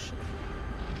perfection.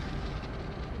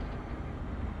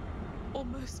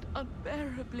 Almost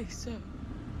unbearably so.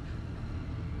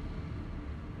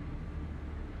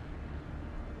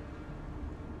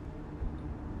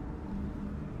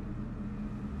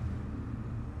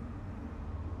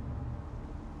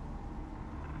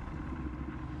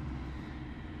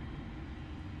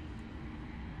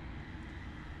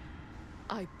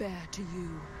 I bear to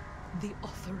you the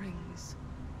offerings.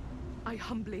 I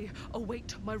humbly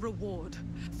await my reward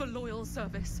for loyal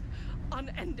service,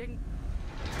 unending.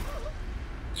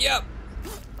 Yep.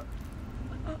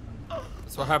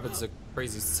 That's what happens to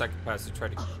crazy psychopaths who try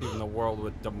to keep in the world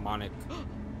with demonic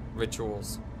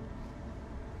rituals.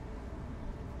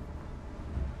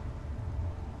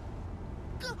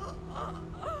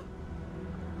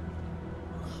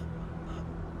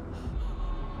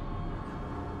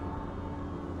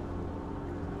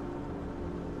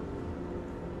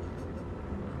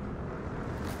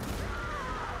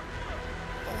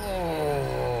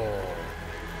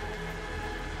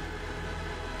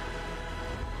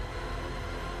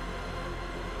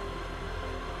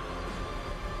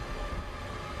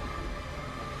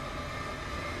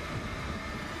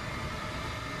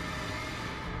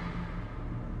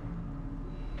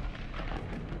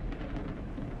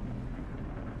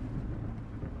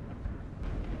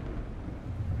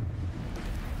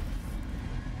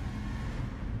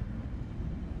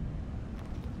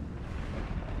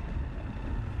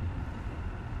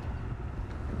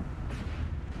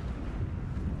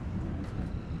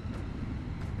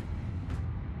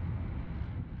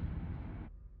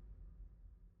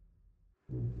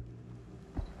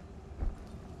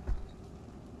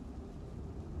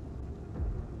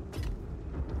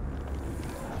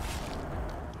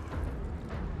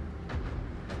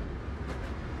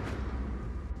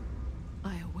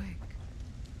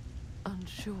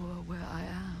 Unsure where I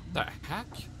am. The heck?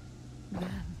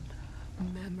 Then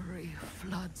memory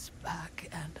floods back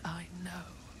and I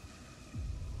know.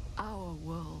 Our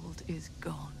world is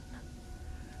gone.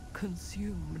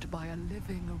 Consumed by a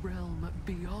living realm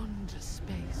beyond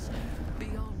space,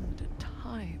 beyond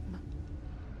time.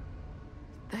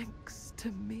 Thanks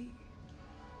to me.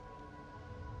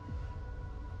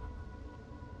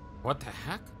 What the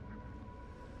heck?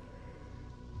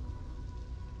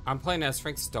 I'm playing as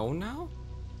Frank Stone now?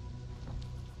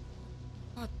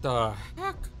 What the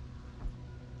heck?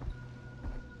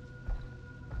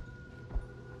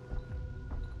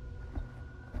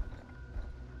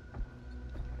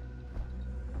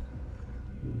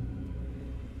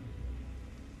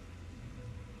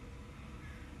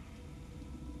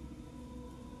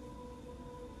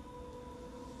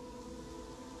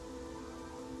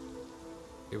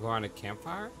 People on a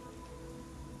campfire?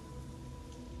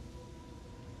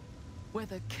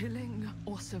 Whether killing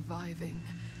or surviving,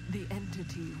 the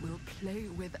entity will play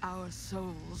with our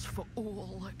souls for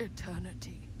all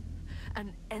eternity.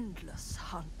 An endless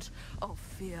hunt of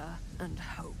fear and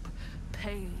hope,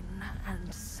 pain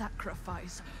and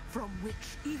sacrifice, from which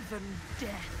even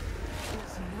death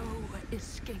is no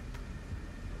escape.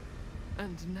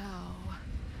 And now,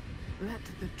 Let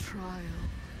the trial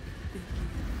begin.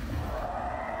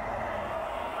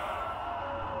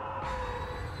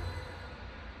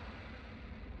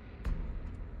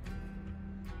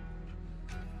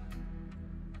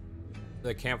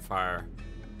 The campfire.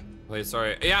 Wait,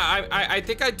 sorry. Yeah, I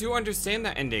think I do understand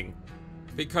that ending,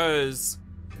 because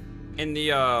in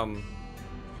the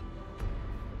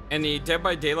Dead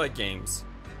by Daylight games,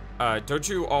 don't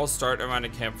you all start around a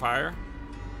campfire,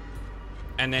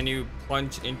 and then you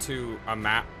plunge into a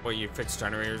map where you fix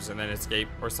generators and then escape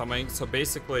or something? So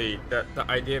basically, the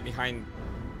idea behind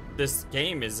this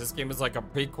game is like a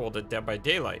prequel to Dead by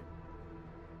Daylight.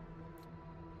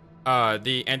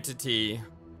 The entity,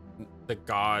 the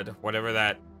god, whatever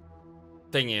that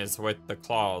thing is with the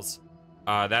claws,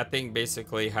 that thing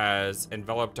basically has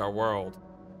enveloped our world.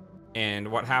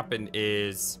 And what happened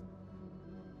is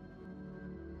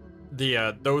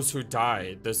those who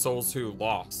died, the souls who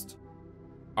lost,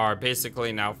 are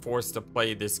basically now forced to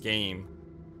play this game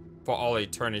for all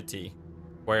eternity,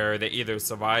 where they either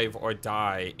survive or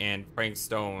die, and Frank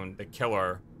Stone, the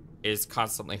killer, is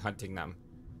constantly hunting them.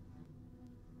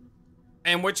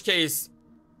 In which case,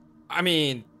 I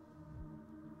mean,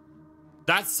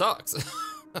 that sucks.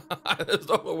 There's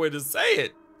no other way to say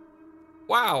it.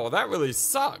 Wow, that really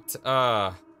sucked.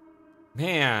 Man,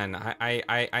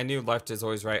 I knew left is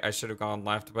always right. I should have gone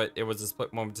left, but it was a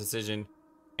split moment decision,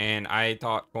 and I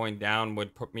thought going down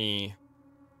would put me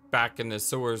back in the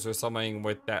sewers or something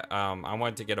with that. I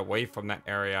wanted to get away from that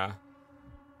area.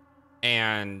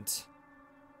 And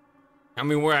I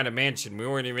mean, we're at a mansion. We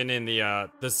weren't even in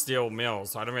the steel mill,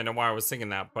 so I don't even know why I was thinking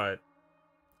that, but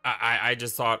I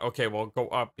just thought, okay, well, go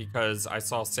up, because I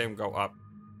saw Sam go up.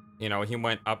 You know, he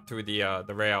went up through the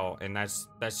rail, and that's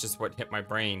just what hit my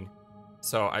brain.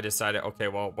 So I decided, okay,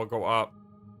 well, we'll go up,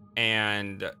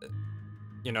 and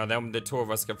you know, then the two of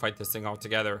us can fight this thing all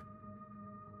together.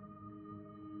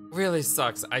 Really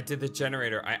sucks. I did the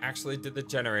generator. I actually did the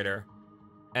generator,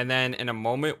 and then in a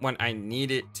moment when I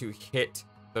needed to hit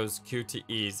those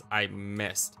QTEs, I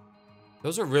missed.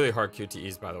 Those are really hard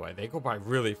QTEs, by the way. They go by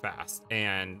really fast,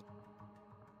 and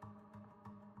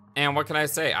what can I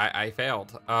say? I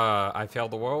failed. I failed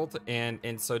the world, and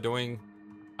in so doing,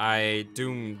 I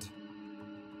doomed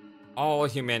all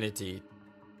humanity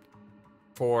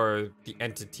for the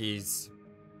entity's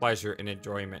pleasure and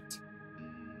enjoyment.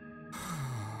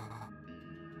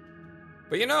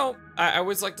 But you know, I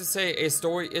always like to say a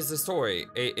story is a story.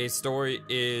 A story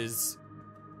is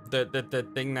the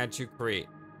thing that you create.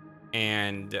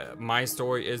 And my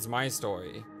story is my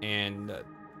story, and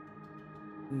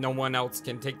no one else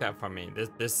can take that from me.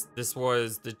 This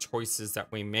was the choices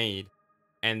that we made,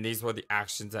 and these were the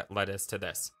actions that led us to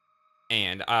this.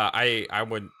 And I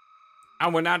would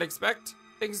not expect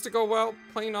things to go well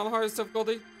playing on the hardest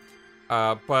difficulty,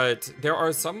 but there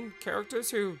are some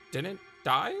characters who didn't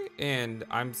die, and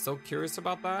I'm still curious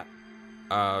about that.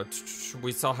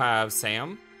 We still have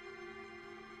Sam,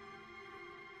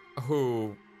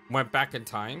 who went back in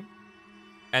time,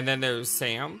 and then there's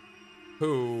Sam,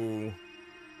 who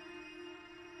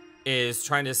is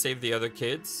trying to save the other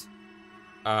kids.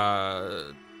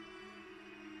 I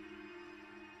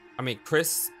mean,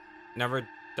 Chris never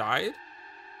died.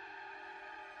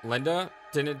 Linda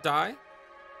didn't die.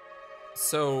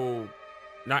 So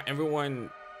not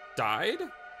everyone died,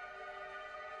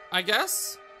 I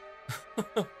guess.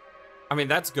 I mean,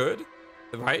 that's good,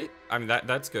 right? I mean,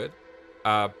 that's good.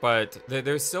 But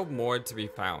there's still more to be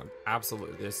found.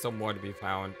 Absolutely, there's still more to be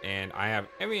found, and I have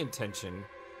every intention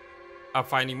of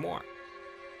finding more,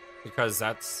 because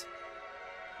that's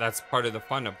part of the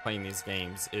fun of playing these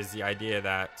games, is the idea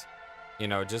that, you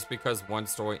know, just because one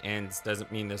story ends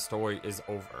doesn't mean the story is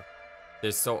over.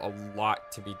 There's still a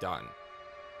lot to be done,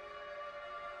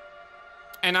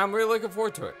 and I'm really looking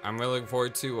forward to it. I'm really looking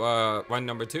forward to run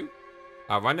number 2.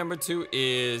 Run number 2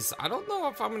 is, I don't know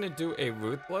if I'm gonna do a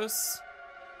ruthless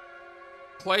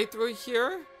playthrough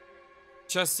here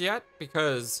just yet,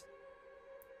 because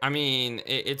I mean,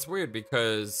 it's weird,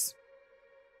 because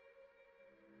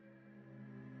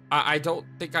I don't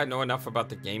think I know enough about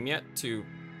the game yet to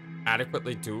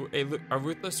adequately do a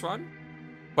ruthless run.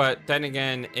 But then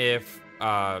again, if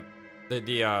I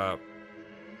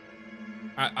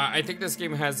think this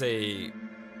game has a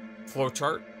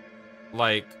flowchart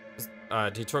like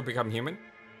Detroit Become Human,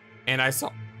 and I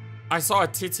saw a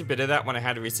teensy bit of that when I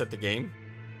had to reset the game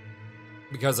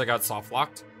because I got soft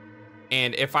locked.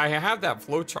 And if I have that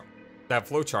flowchart,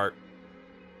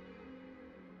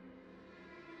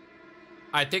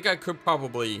 I think I could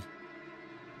probably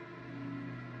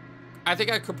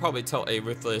tell a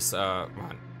ruthless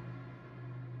run.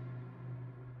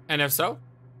 And if so,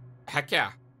 heck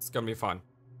yeah, it's gonna be fun.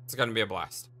 It's gonna be a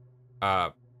blast.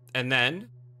 And then,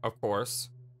 of course,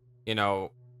 you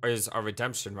know, is our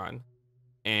redemption run.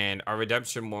 And our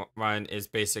redemption run is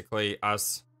basically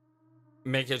us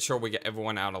making sure we get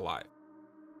everyone out alive.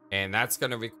 And that's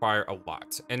going to require a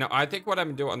lot. And I think what I'm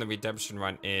going to do on the redemption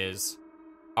run is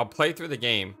I'll play through the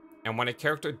game. And when a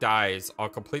character dies, I'll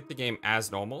complete the game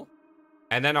as normal.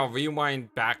 And then I'll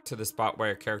rewind back to the spot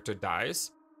where a character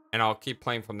dies. And I'll keep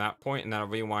playing from that point. And then I'll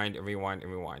rewind and rewind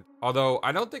and rewind. Although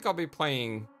I don't think I'll be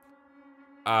playing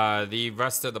the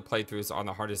rest of the playthroughs on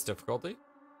the hardest difficulty.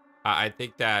 I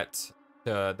think that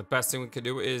the best thing we could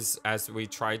do is, as we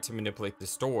try to manipulate the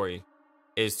story,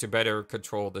 is to better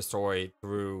control the story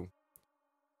through,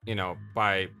 you know,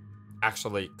 by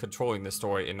actually controlling the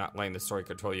story and not letting the story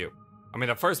control you. I mean,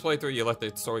 the first playthrough, you let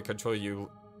the story control you.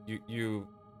 You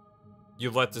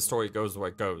let the story goes where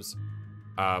it goes.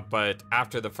 But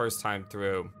after the first time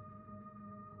through,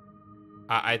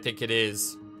 I think it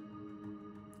is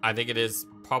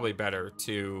probably better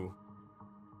to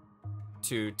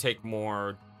take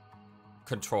more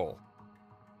control,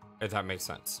 if that makes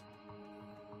sense.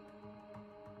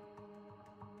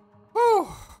 Whew.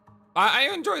 I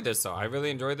enjoyed this though. I really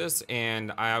enjoyed this,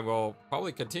 and I will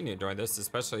probably continue enjoying this,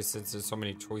 especially since there's so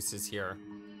many choices here.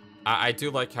 I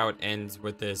do like how it ends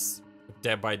with this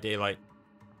Dead by Daylight,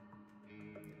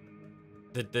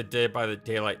 the Dead by the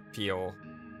Daylight feel.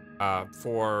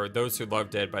 For those who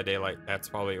love Dead by Daylight, that's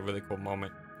probably a really cool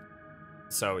moment.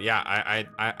 So yeah,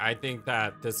 I think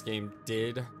that this game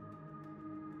did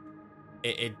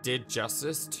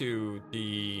justice to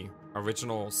the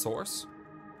original source,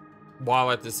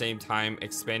 while at the same time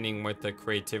expanding with the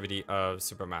creativity of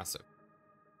Supermassive.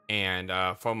 And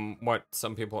from what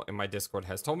some people in my Discord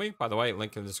has told me, by the way,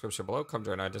 link in the description below, come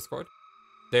join our Discord.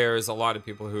 There's a lot of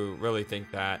people who really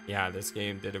think that, yeah, this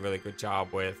game did a really good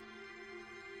job with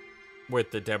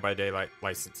the Dead by Daylight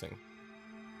licensing.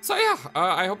 So yeah,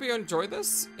 I hope you enjoyed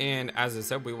this. And as I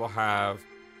said, we will have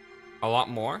a lot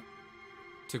more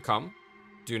to come.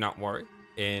 Do not worry.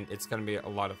 And it's going to be a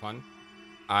lot of fun.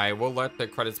 I will let the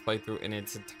credits play through in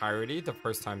its entirety the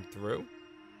first time through.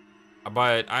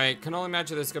 But I can only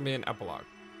imagine there's going to be an epilogue.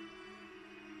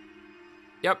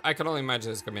 Yep, I can only imagine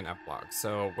there's going to be an epilogue.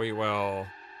 So we will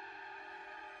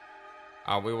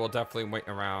definitely wait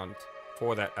around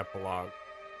for that epilogue.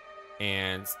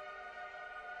 And,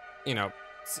 you know,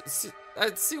 see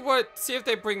if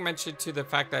they bring mention to the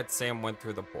fact that Sam went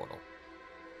through the portal.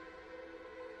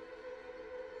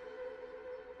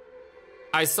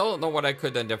 I still don't know what I could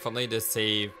have done differently to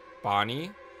save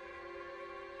Bonnie.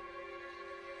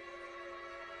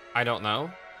 I don't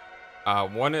know.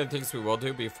 One of the things we will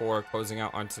do before closing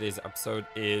out on today's episode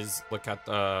is look at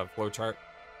the flowchart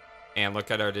and look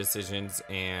at our decisions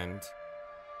and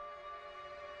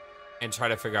try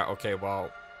to figure out, okay,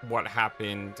 well, what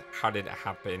happened, how did it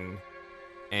happen,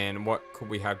 and what could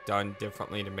we have done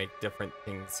differently to make different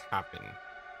things happen.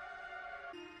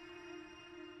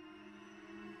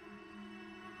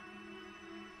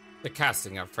 The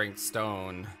casting of Frank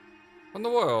Stone from the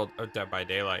world of Dead by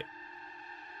Daylight.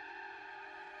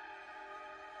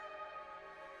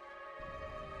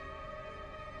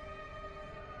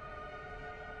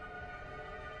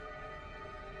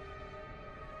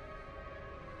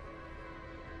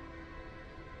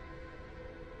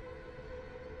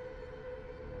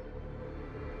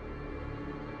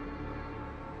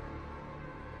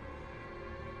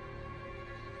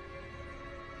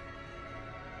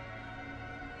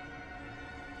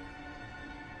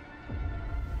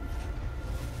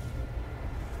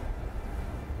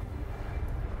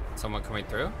 Someone coming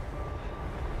through?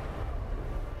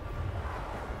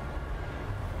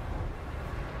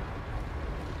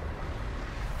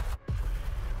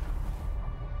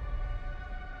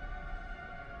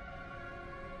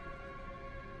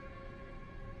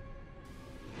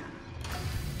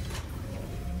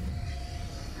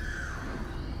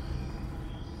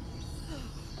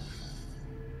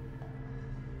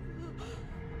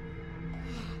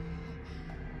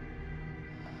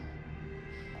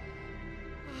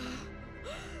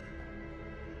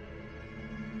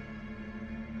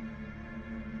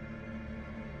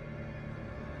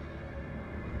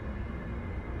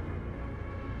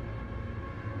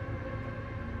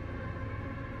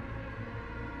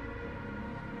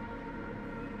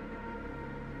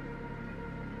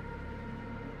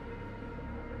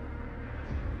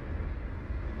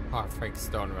 Oh, Frank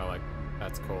Stone relic.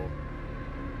 That's cool.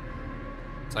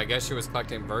 So I guess she was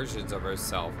collecting versions of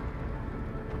herself.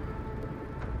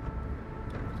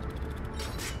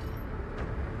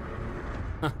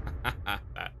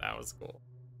 that was cool.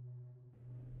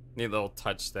 Neat little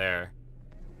touch there.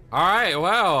 Alright,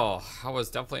 well, that was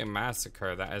definitely a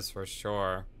massacre, that is for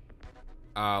sure.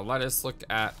 Let us look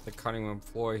at the cutting room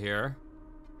floor here.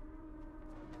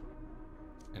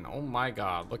 And oh my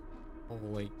god, look,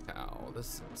 holy cow,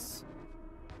 this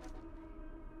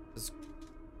is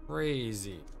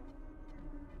crazy.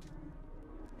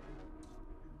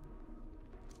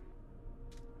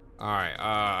 Alright,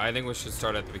 I think we should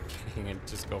start at the beginning and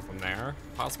just go from there,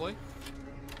 possibly.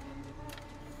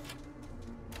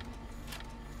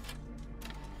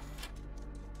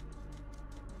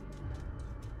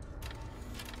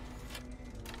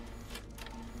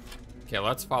 Okay,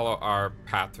 let's follow our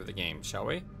path through the game, shall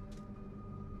we?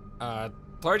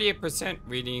 38%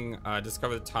 reading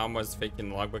discovered Tom was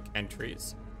faking logbook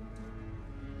entries.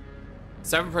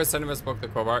 7% of us spoke the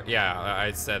crowbar. Yeah,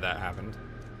 I said that happened.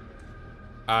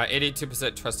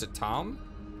 82% trusted Tom.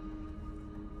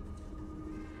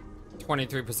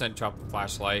 23% dropped the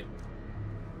flashlight.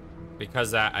 Because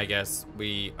of that, I guess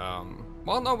we,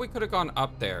 well, no, we could have gone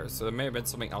up there, so there may have been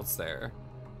something else there.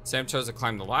 Sam chose to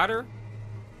climb the ladder.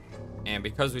 And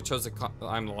because we chose to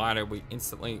climb the ladder, we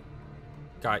instantly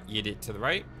got yeeted to the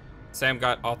right. Sam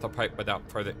got off the pipe without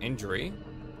further injury.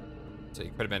 So he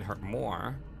could have been hurt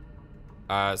more.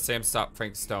 Sam stopped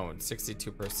Frank Stone,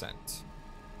 62%.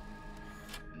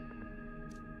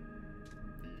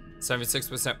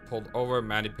 76% pulled over.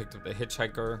 Maddie picked up the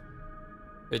hitchhiker.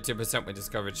 52% we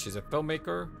discovered she's a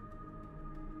filmmaker.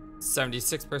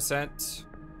 76%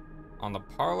 on the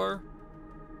parlor.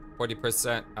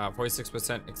 40%,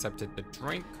 46% accepted the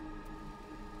drink.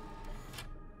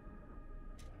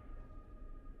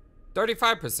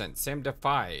 35% Sam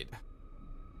defied.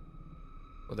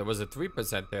 Well, there was a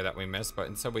 3% there that we missed, but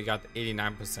instead we got the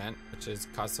 89%, which is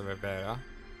Casa Rivera.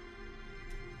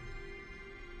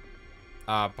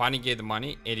 Bonnie gave the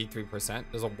money, 83%.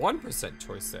 There's a 1%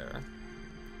 choice there.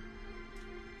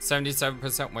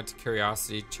 77% went to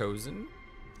curiosity chosen.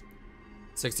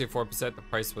 64% the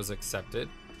price was accepted.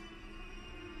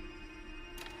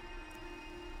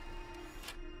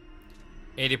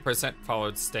 80%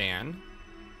 followed Stan.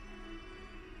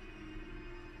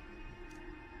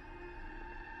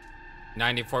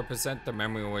 94% the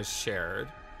memory was shared.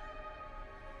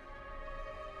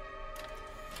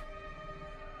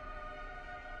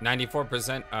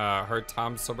 94% heard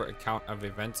Tom's sober account of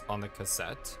events on the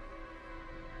cassette.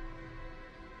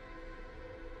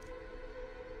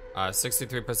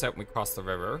 63% we crossed the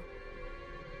river.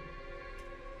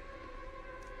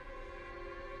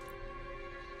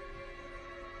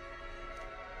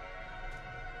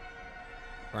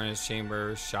 Furnace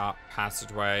chamber, shop,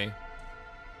 passageway.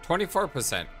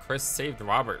 24% Chris saved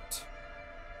Robert.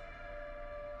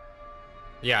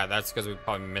 Yeah, that's because we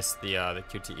probably missed the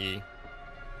QTE.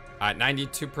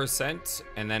 92%,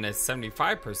 and then at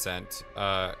 75%,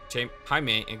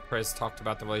 Jaime and Chris talked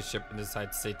about the relationship and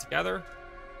decided to stay together.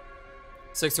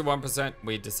 61%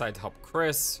 we decided to help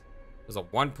Chris. There's a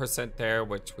 1% there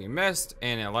which we missed,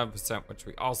 and 11% which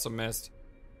we also missed.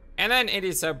 And then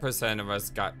 87% of us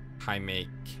got Jaime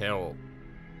killed.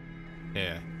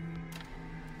 Yeah.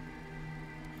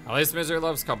 At least misery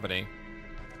loves company.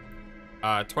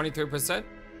 23%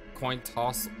 coin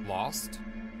toss lost.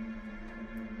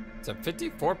 It's a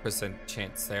 54%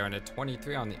 chance there and a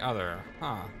 23 on the other.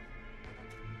 Huh.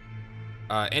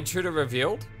 Intruder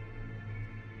revealed.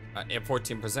 At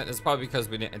 14%. It's probably because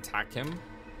we didn't attack him.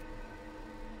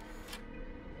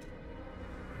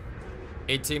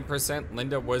 18%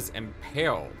 Linda was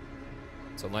impaled.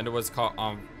 So Linda was caught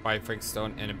on by Frank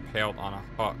Stone and impaled on a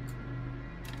hook.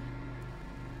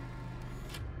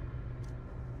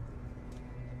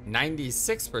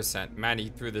 96% Maddie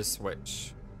threw the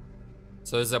switch.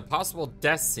 So there's a possible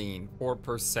death scene,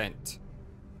 4%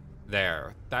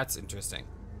 there. That's interesting.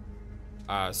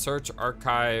 Search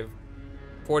archive,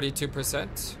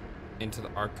 42% into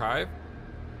the archive.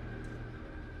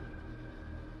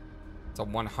 It's a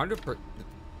 100%.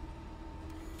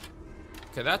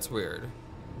 Okay, that's weird.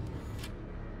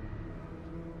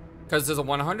 Because there's a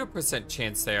 100%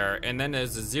 chance there, and then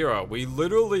there's a 0. We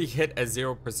literally hit a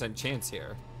 0% chance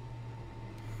here.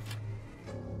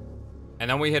 And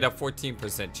then we hit a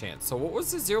 14% chance. So what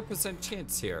was the 0%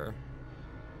 chance here?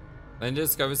 Linda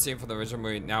discovered scene from the original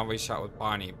movie. Now we shot with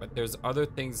Bonnie. But there's other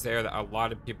things there that a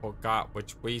lot of people got,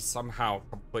 which we somehow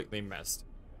completely missed.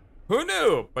 Who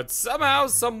knew? But somehow,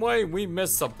 some way, we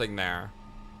missed something there.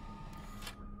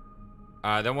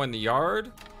 Then we're in the yard.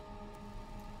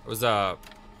 There was a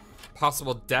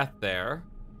possible death there,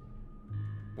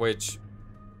 which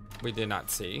we did not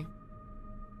see.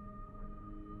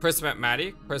 Chris met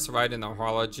Maddie. Chris arrived in the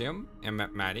horologium and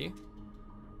met Maddie.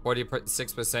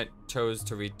 46% chose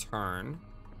to return.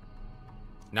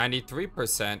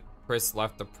 93% Chris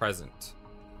left the present.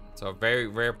 So a very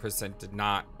rare percent did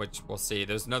not, which we'll see.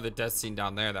 There's another death scene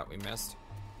down there that we missed.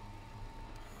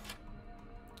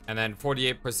 And then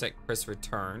 48% Chris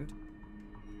returned.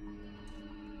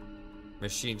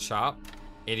 Machine shop.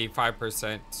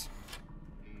 85%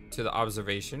 to the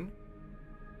observation.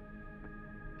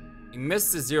 We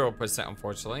missed the 0%,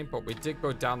 unfortunately, but we did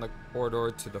go down the corridor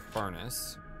to the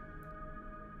furnace.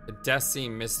 The death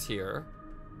scene missed here,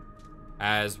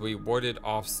 as we warded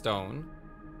off stone.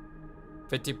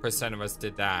 50% of us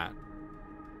did that.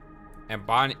 And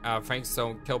Frank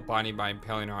Stone killed Bonnie by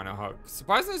impaling her on a hook.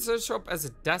 Surprisingly, it doesn't show up as a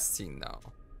death scene, though.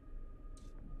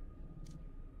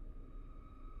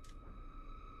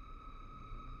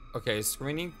 Okay,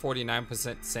 screening,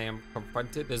 49% Sam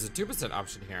confronted. There's a 2%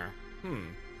 option here.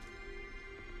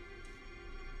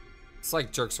 It's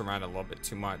like jerks around a little bit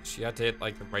too much. You have to hit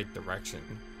like the right direction.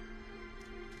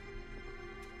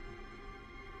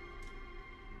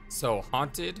 So,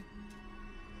 haunted.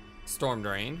 Storm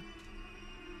drain.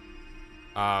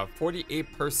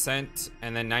 48%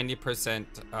 and then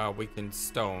 90% weakened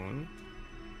stone.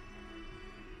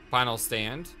 Final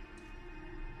stand.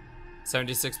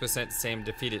 76% Sam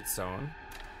defeated stone.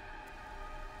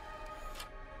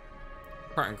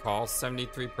 Curtain call.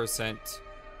 73%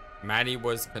 Maddie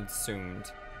was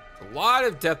consumed. A lot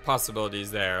of death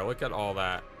possibilities there. Look at all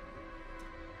that.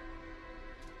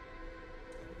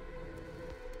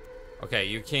 Okay,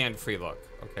 you can free look.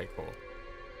 Okay, cool.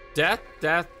 Death,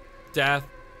 death, death,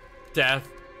 death,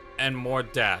 and more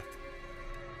death.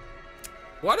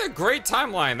 What a great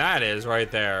timeline that is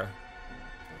right there.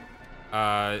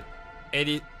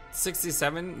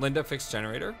 67 Linda fixed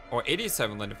generator, or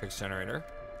 87 Linda fixed generator.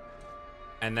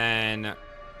 And then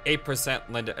 8%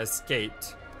 Linda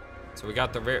escaped. So we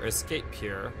got the rare escape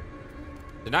here.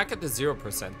 Did not get the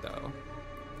 0% though.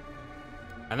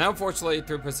 And then unfortunately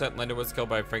 3% Linda was killed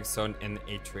by Frank Stone in the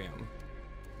atrium.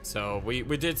 So we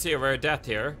did see a rare death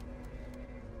here.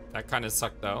 That kind of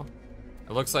sucked though.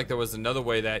 It looks like there was another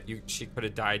way that she could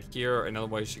have died here, another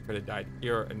way she could have died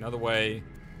here, another way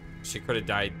she could have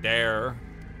died there.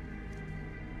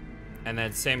 And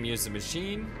then Sam used the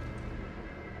machine.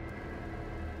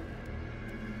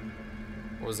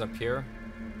 What was up here?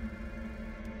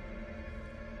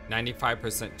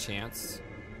 95% chance.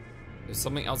 There's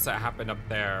something else that happened up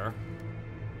there.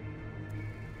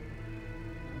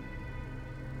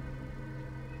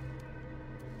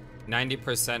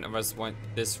 %% of us went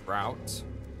this route,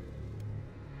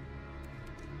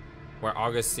 where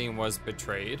Augustine was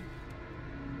betrayed.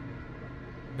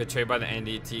 Betrayed by the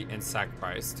NDT and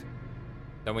sacrificed.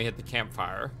 Then we hit the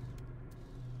campfire.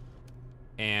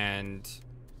 And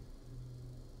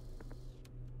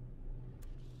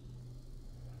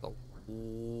a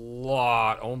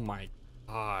lot. Oh my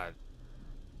god.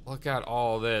 Look at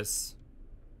all this.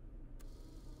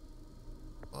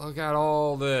 Look at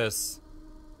all this.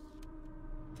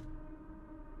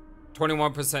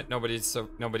 21%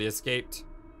 nobody escaped.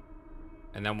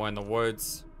 And then we're in the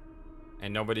woods.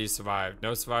 And nobody survived.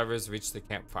 No survivors reached the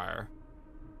campfire.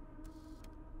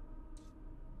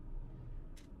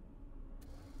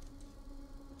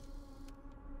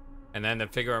 And then the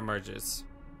figure emerges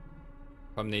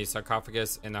from the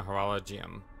sarcophagus in the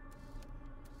horologium.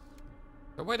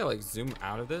 Is there a way to like zoom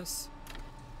out of this?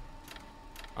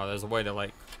 Oh, there's a way to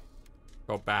like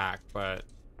go back, but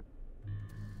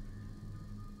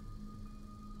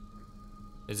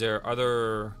is there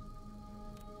other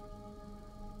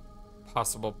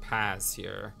possible paths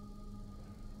here?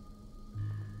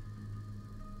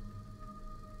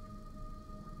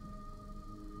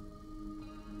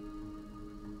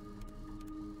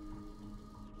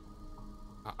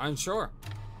 Unsure.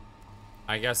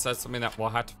 I guess that's something that we'll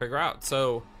have to figure out.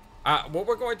 So what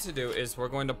we're going to do is we're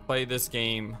going to play this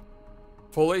game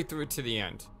fully through to the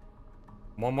end.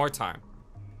 One more time.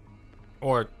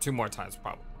 Or 2 more times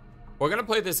probably. We're going to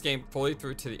play this game fully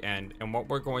through to the end, and what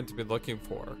we're going to be looking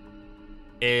for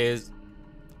is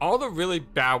all the really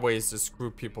bad ways to screw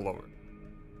people over.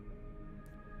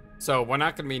 So we're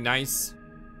not going to be nice.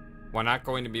 We're not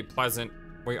going to be pleasant.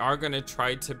 We are going to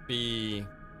try to be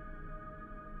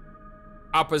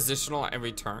oppositional at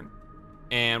every turn.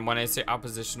 And when I say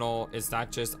oppositional, it's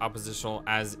not just oppositional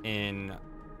as in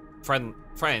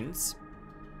friends,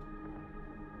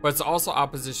 but it's also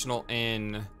oppositional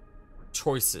in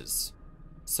choices.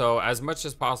 So as much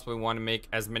as possible, we want to make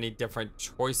as many different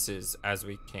choices as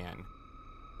we can,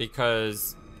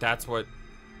 because that's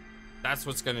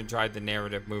what's going to drive the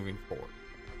narrative moving forward.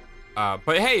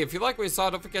 But hey, if you like what you saw,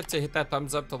 don't forget to hit that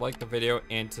thumbs up to like the video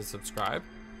and to subscribe.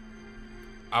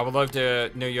 I would love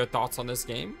to know your thoughts on this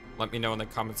game. Let me know in the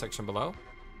comment section below.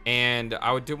 And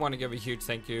I do want to give a huge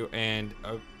thank you and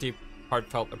a deep,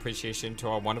 heartfelt appreciation to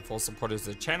our wonderful supporters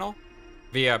of the channel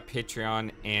via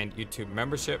Patreon and YouTube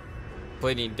membership.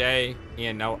 Bleeding Day,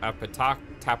 Ian L. Epitok,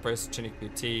 Tappers,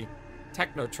 Chiniku T,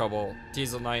 Techno Trouble,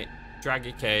 Diesel Knight,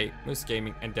 Draggy K, Moose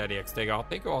Gaming, and Daddy X Dagal.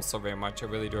 Thank you all so very much. I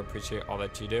really do appreciate all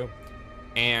that you do.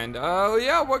 And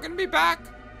yeah, we're gonna be back.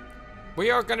 We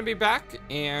are gonna be back,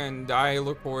 and I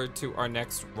look forward to our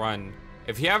next run.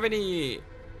 If you have any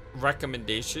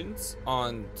recommendations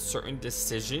on certain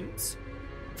decisions,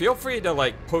 feel free to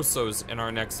like post those in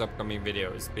our next upcoming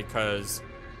videos, because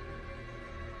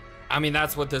I mean,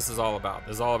 that's what this is all about.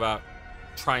 It's all about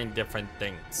trying different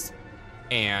things.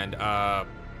 And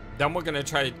then we're gonna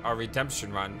try our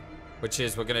redemption run, which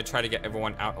is we're gonna try to get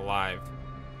everyone out alive.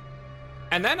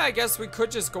 And then I guess we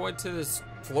could just go into this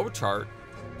flowchart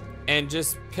and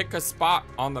just pick a spot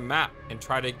on the map and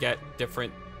try to get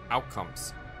different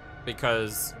outcomes.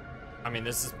 Because I mean,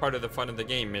 this is part of the fun of the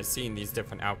game, is seeing these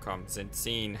different outcomes and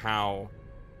seeing how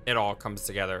it all comes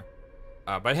together.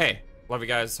 But hey, love you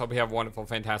guys. Hope you have a wonderful,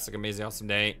 fantastic, amazing, awesome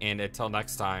day. And until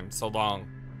next time, so long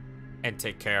and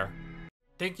take care.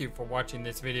 Thank you for watching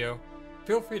this video.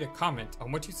 Feel free to comment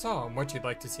on what you saw and what you'd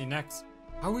like to see next.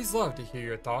 I always love to hear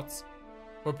your thoughts.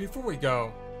 But before we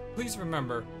go, please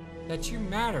remember that you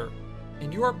matter,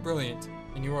 and you are brilliant,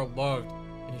 and you are loved,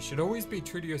 and you should always be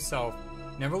true to yourself.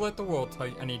 Never let the world tell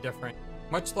you any different.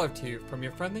 Much love to you from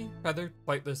your friendly, feathered,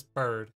 flightless bird.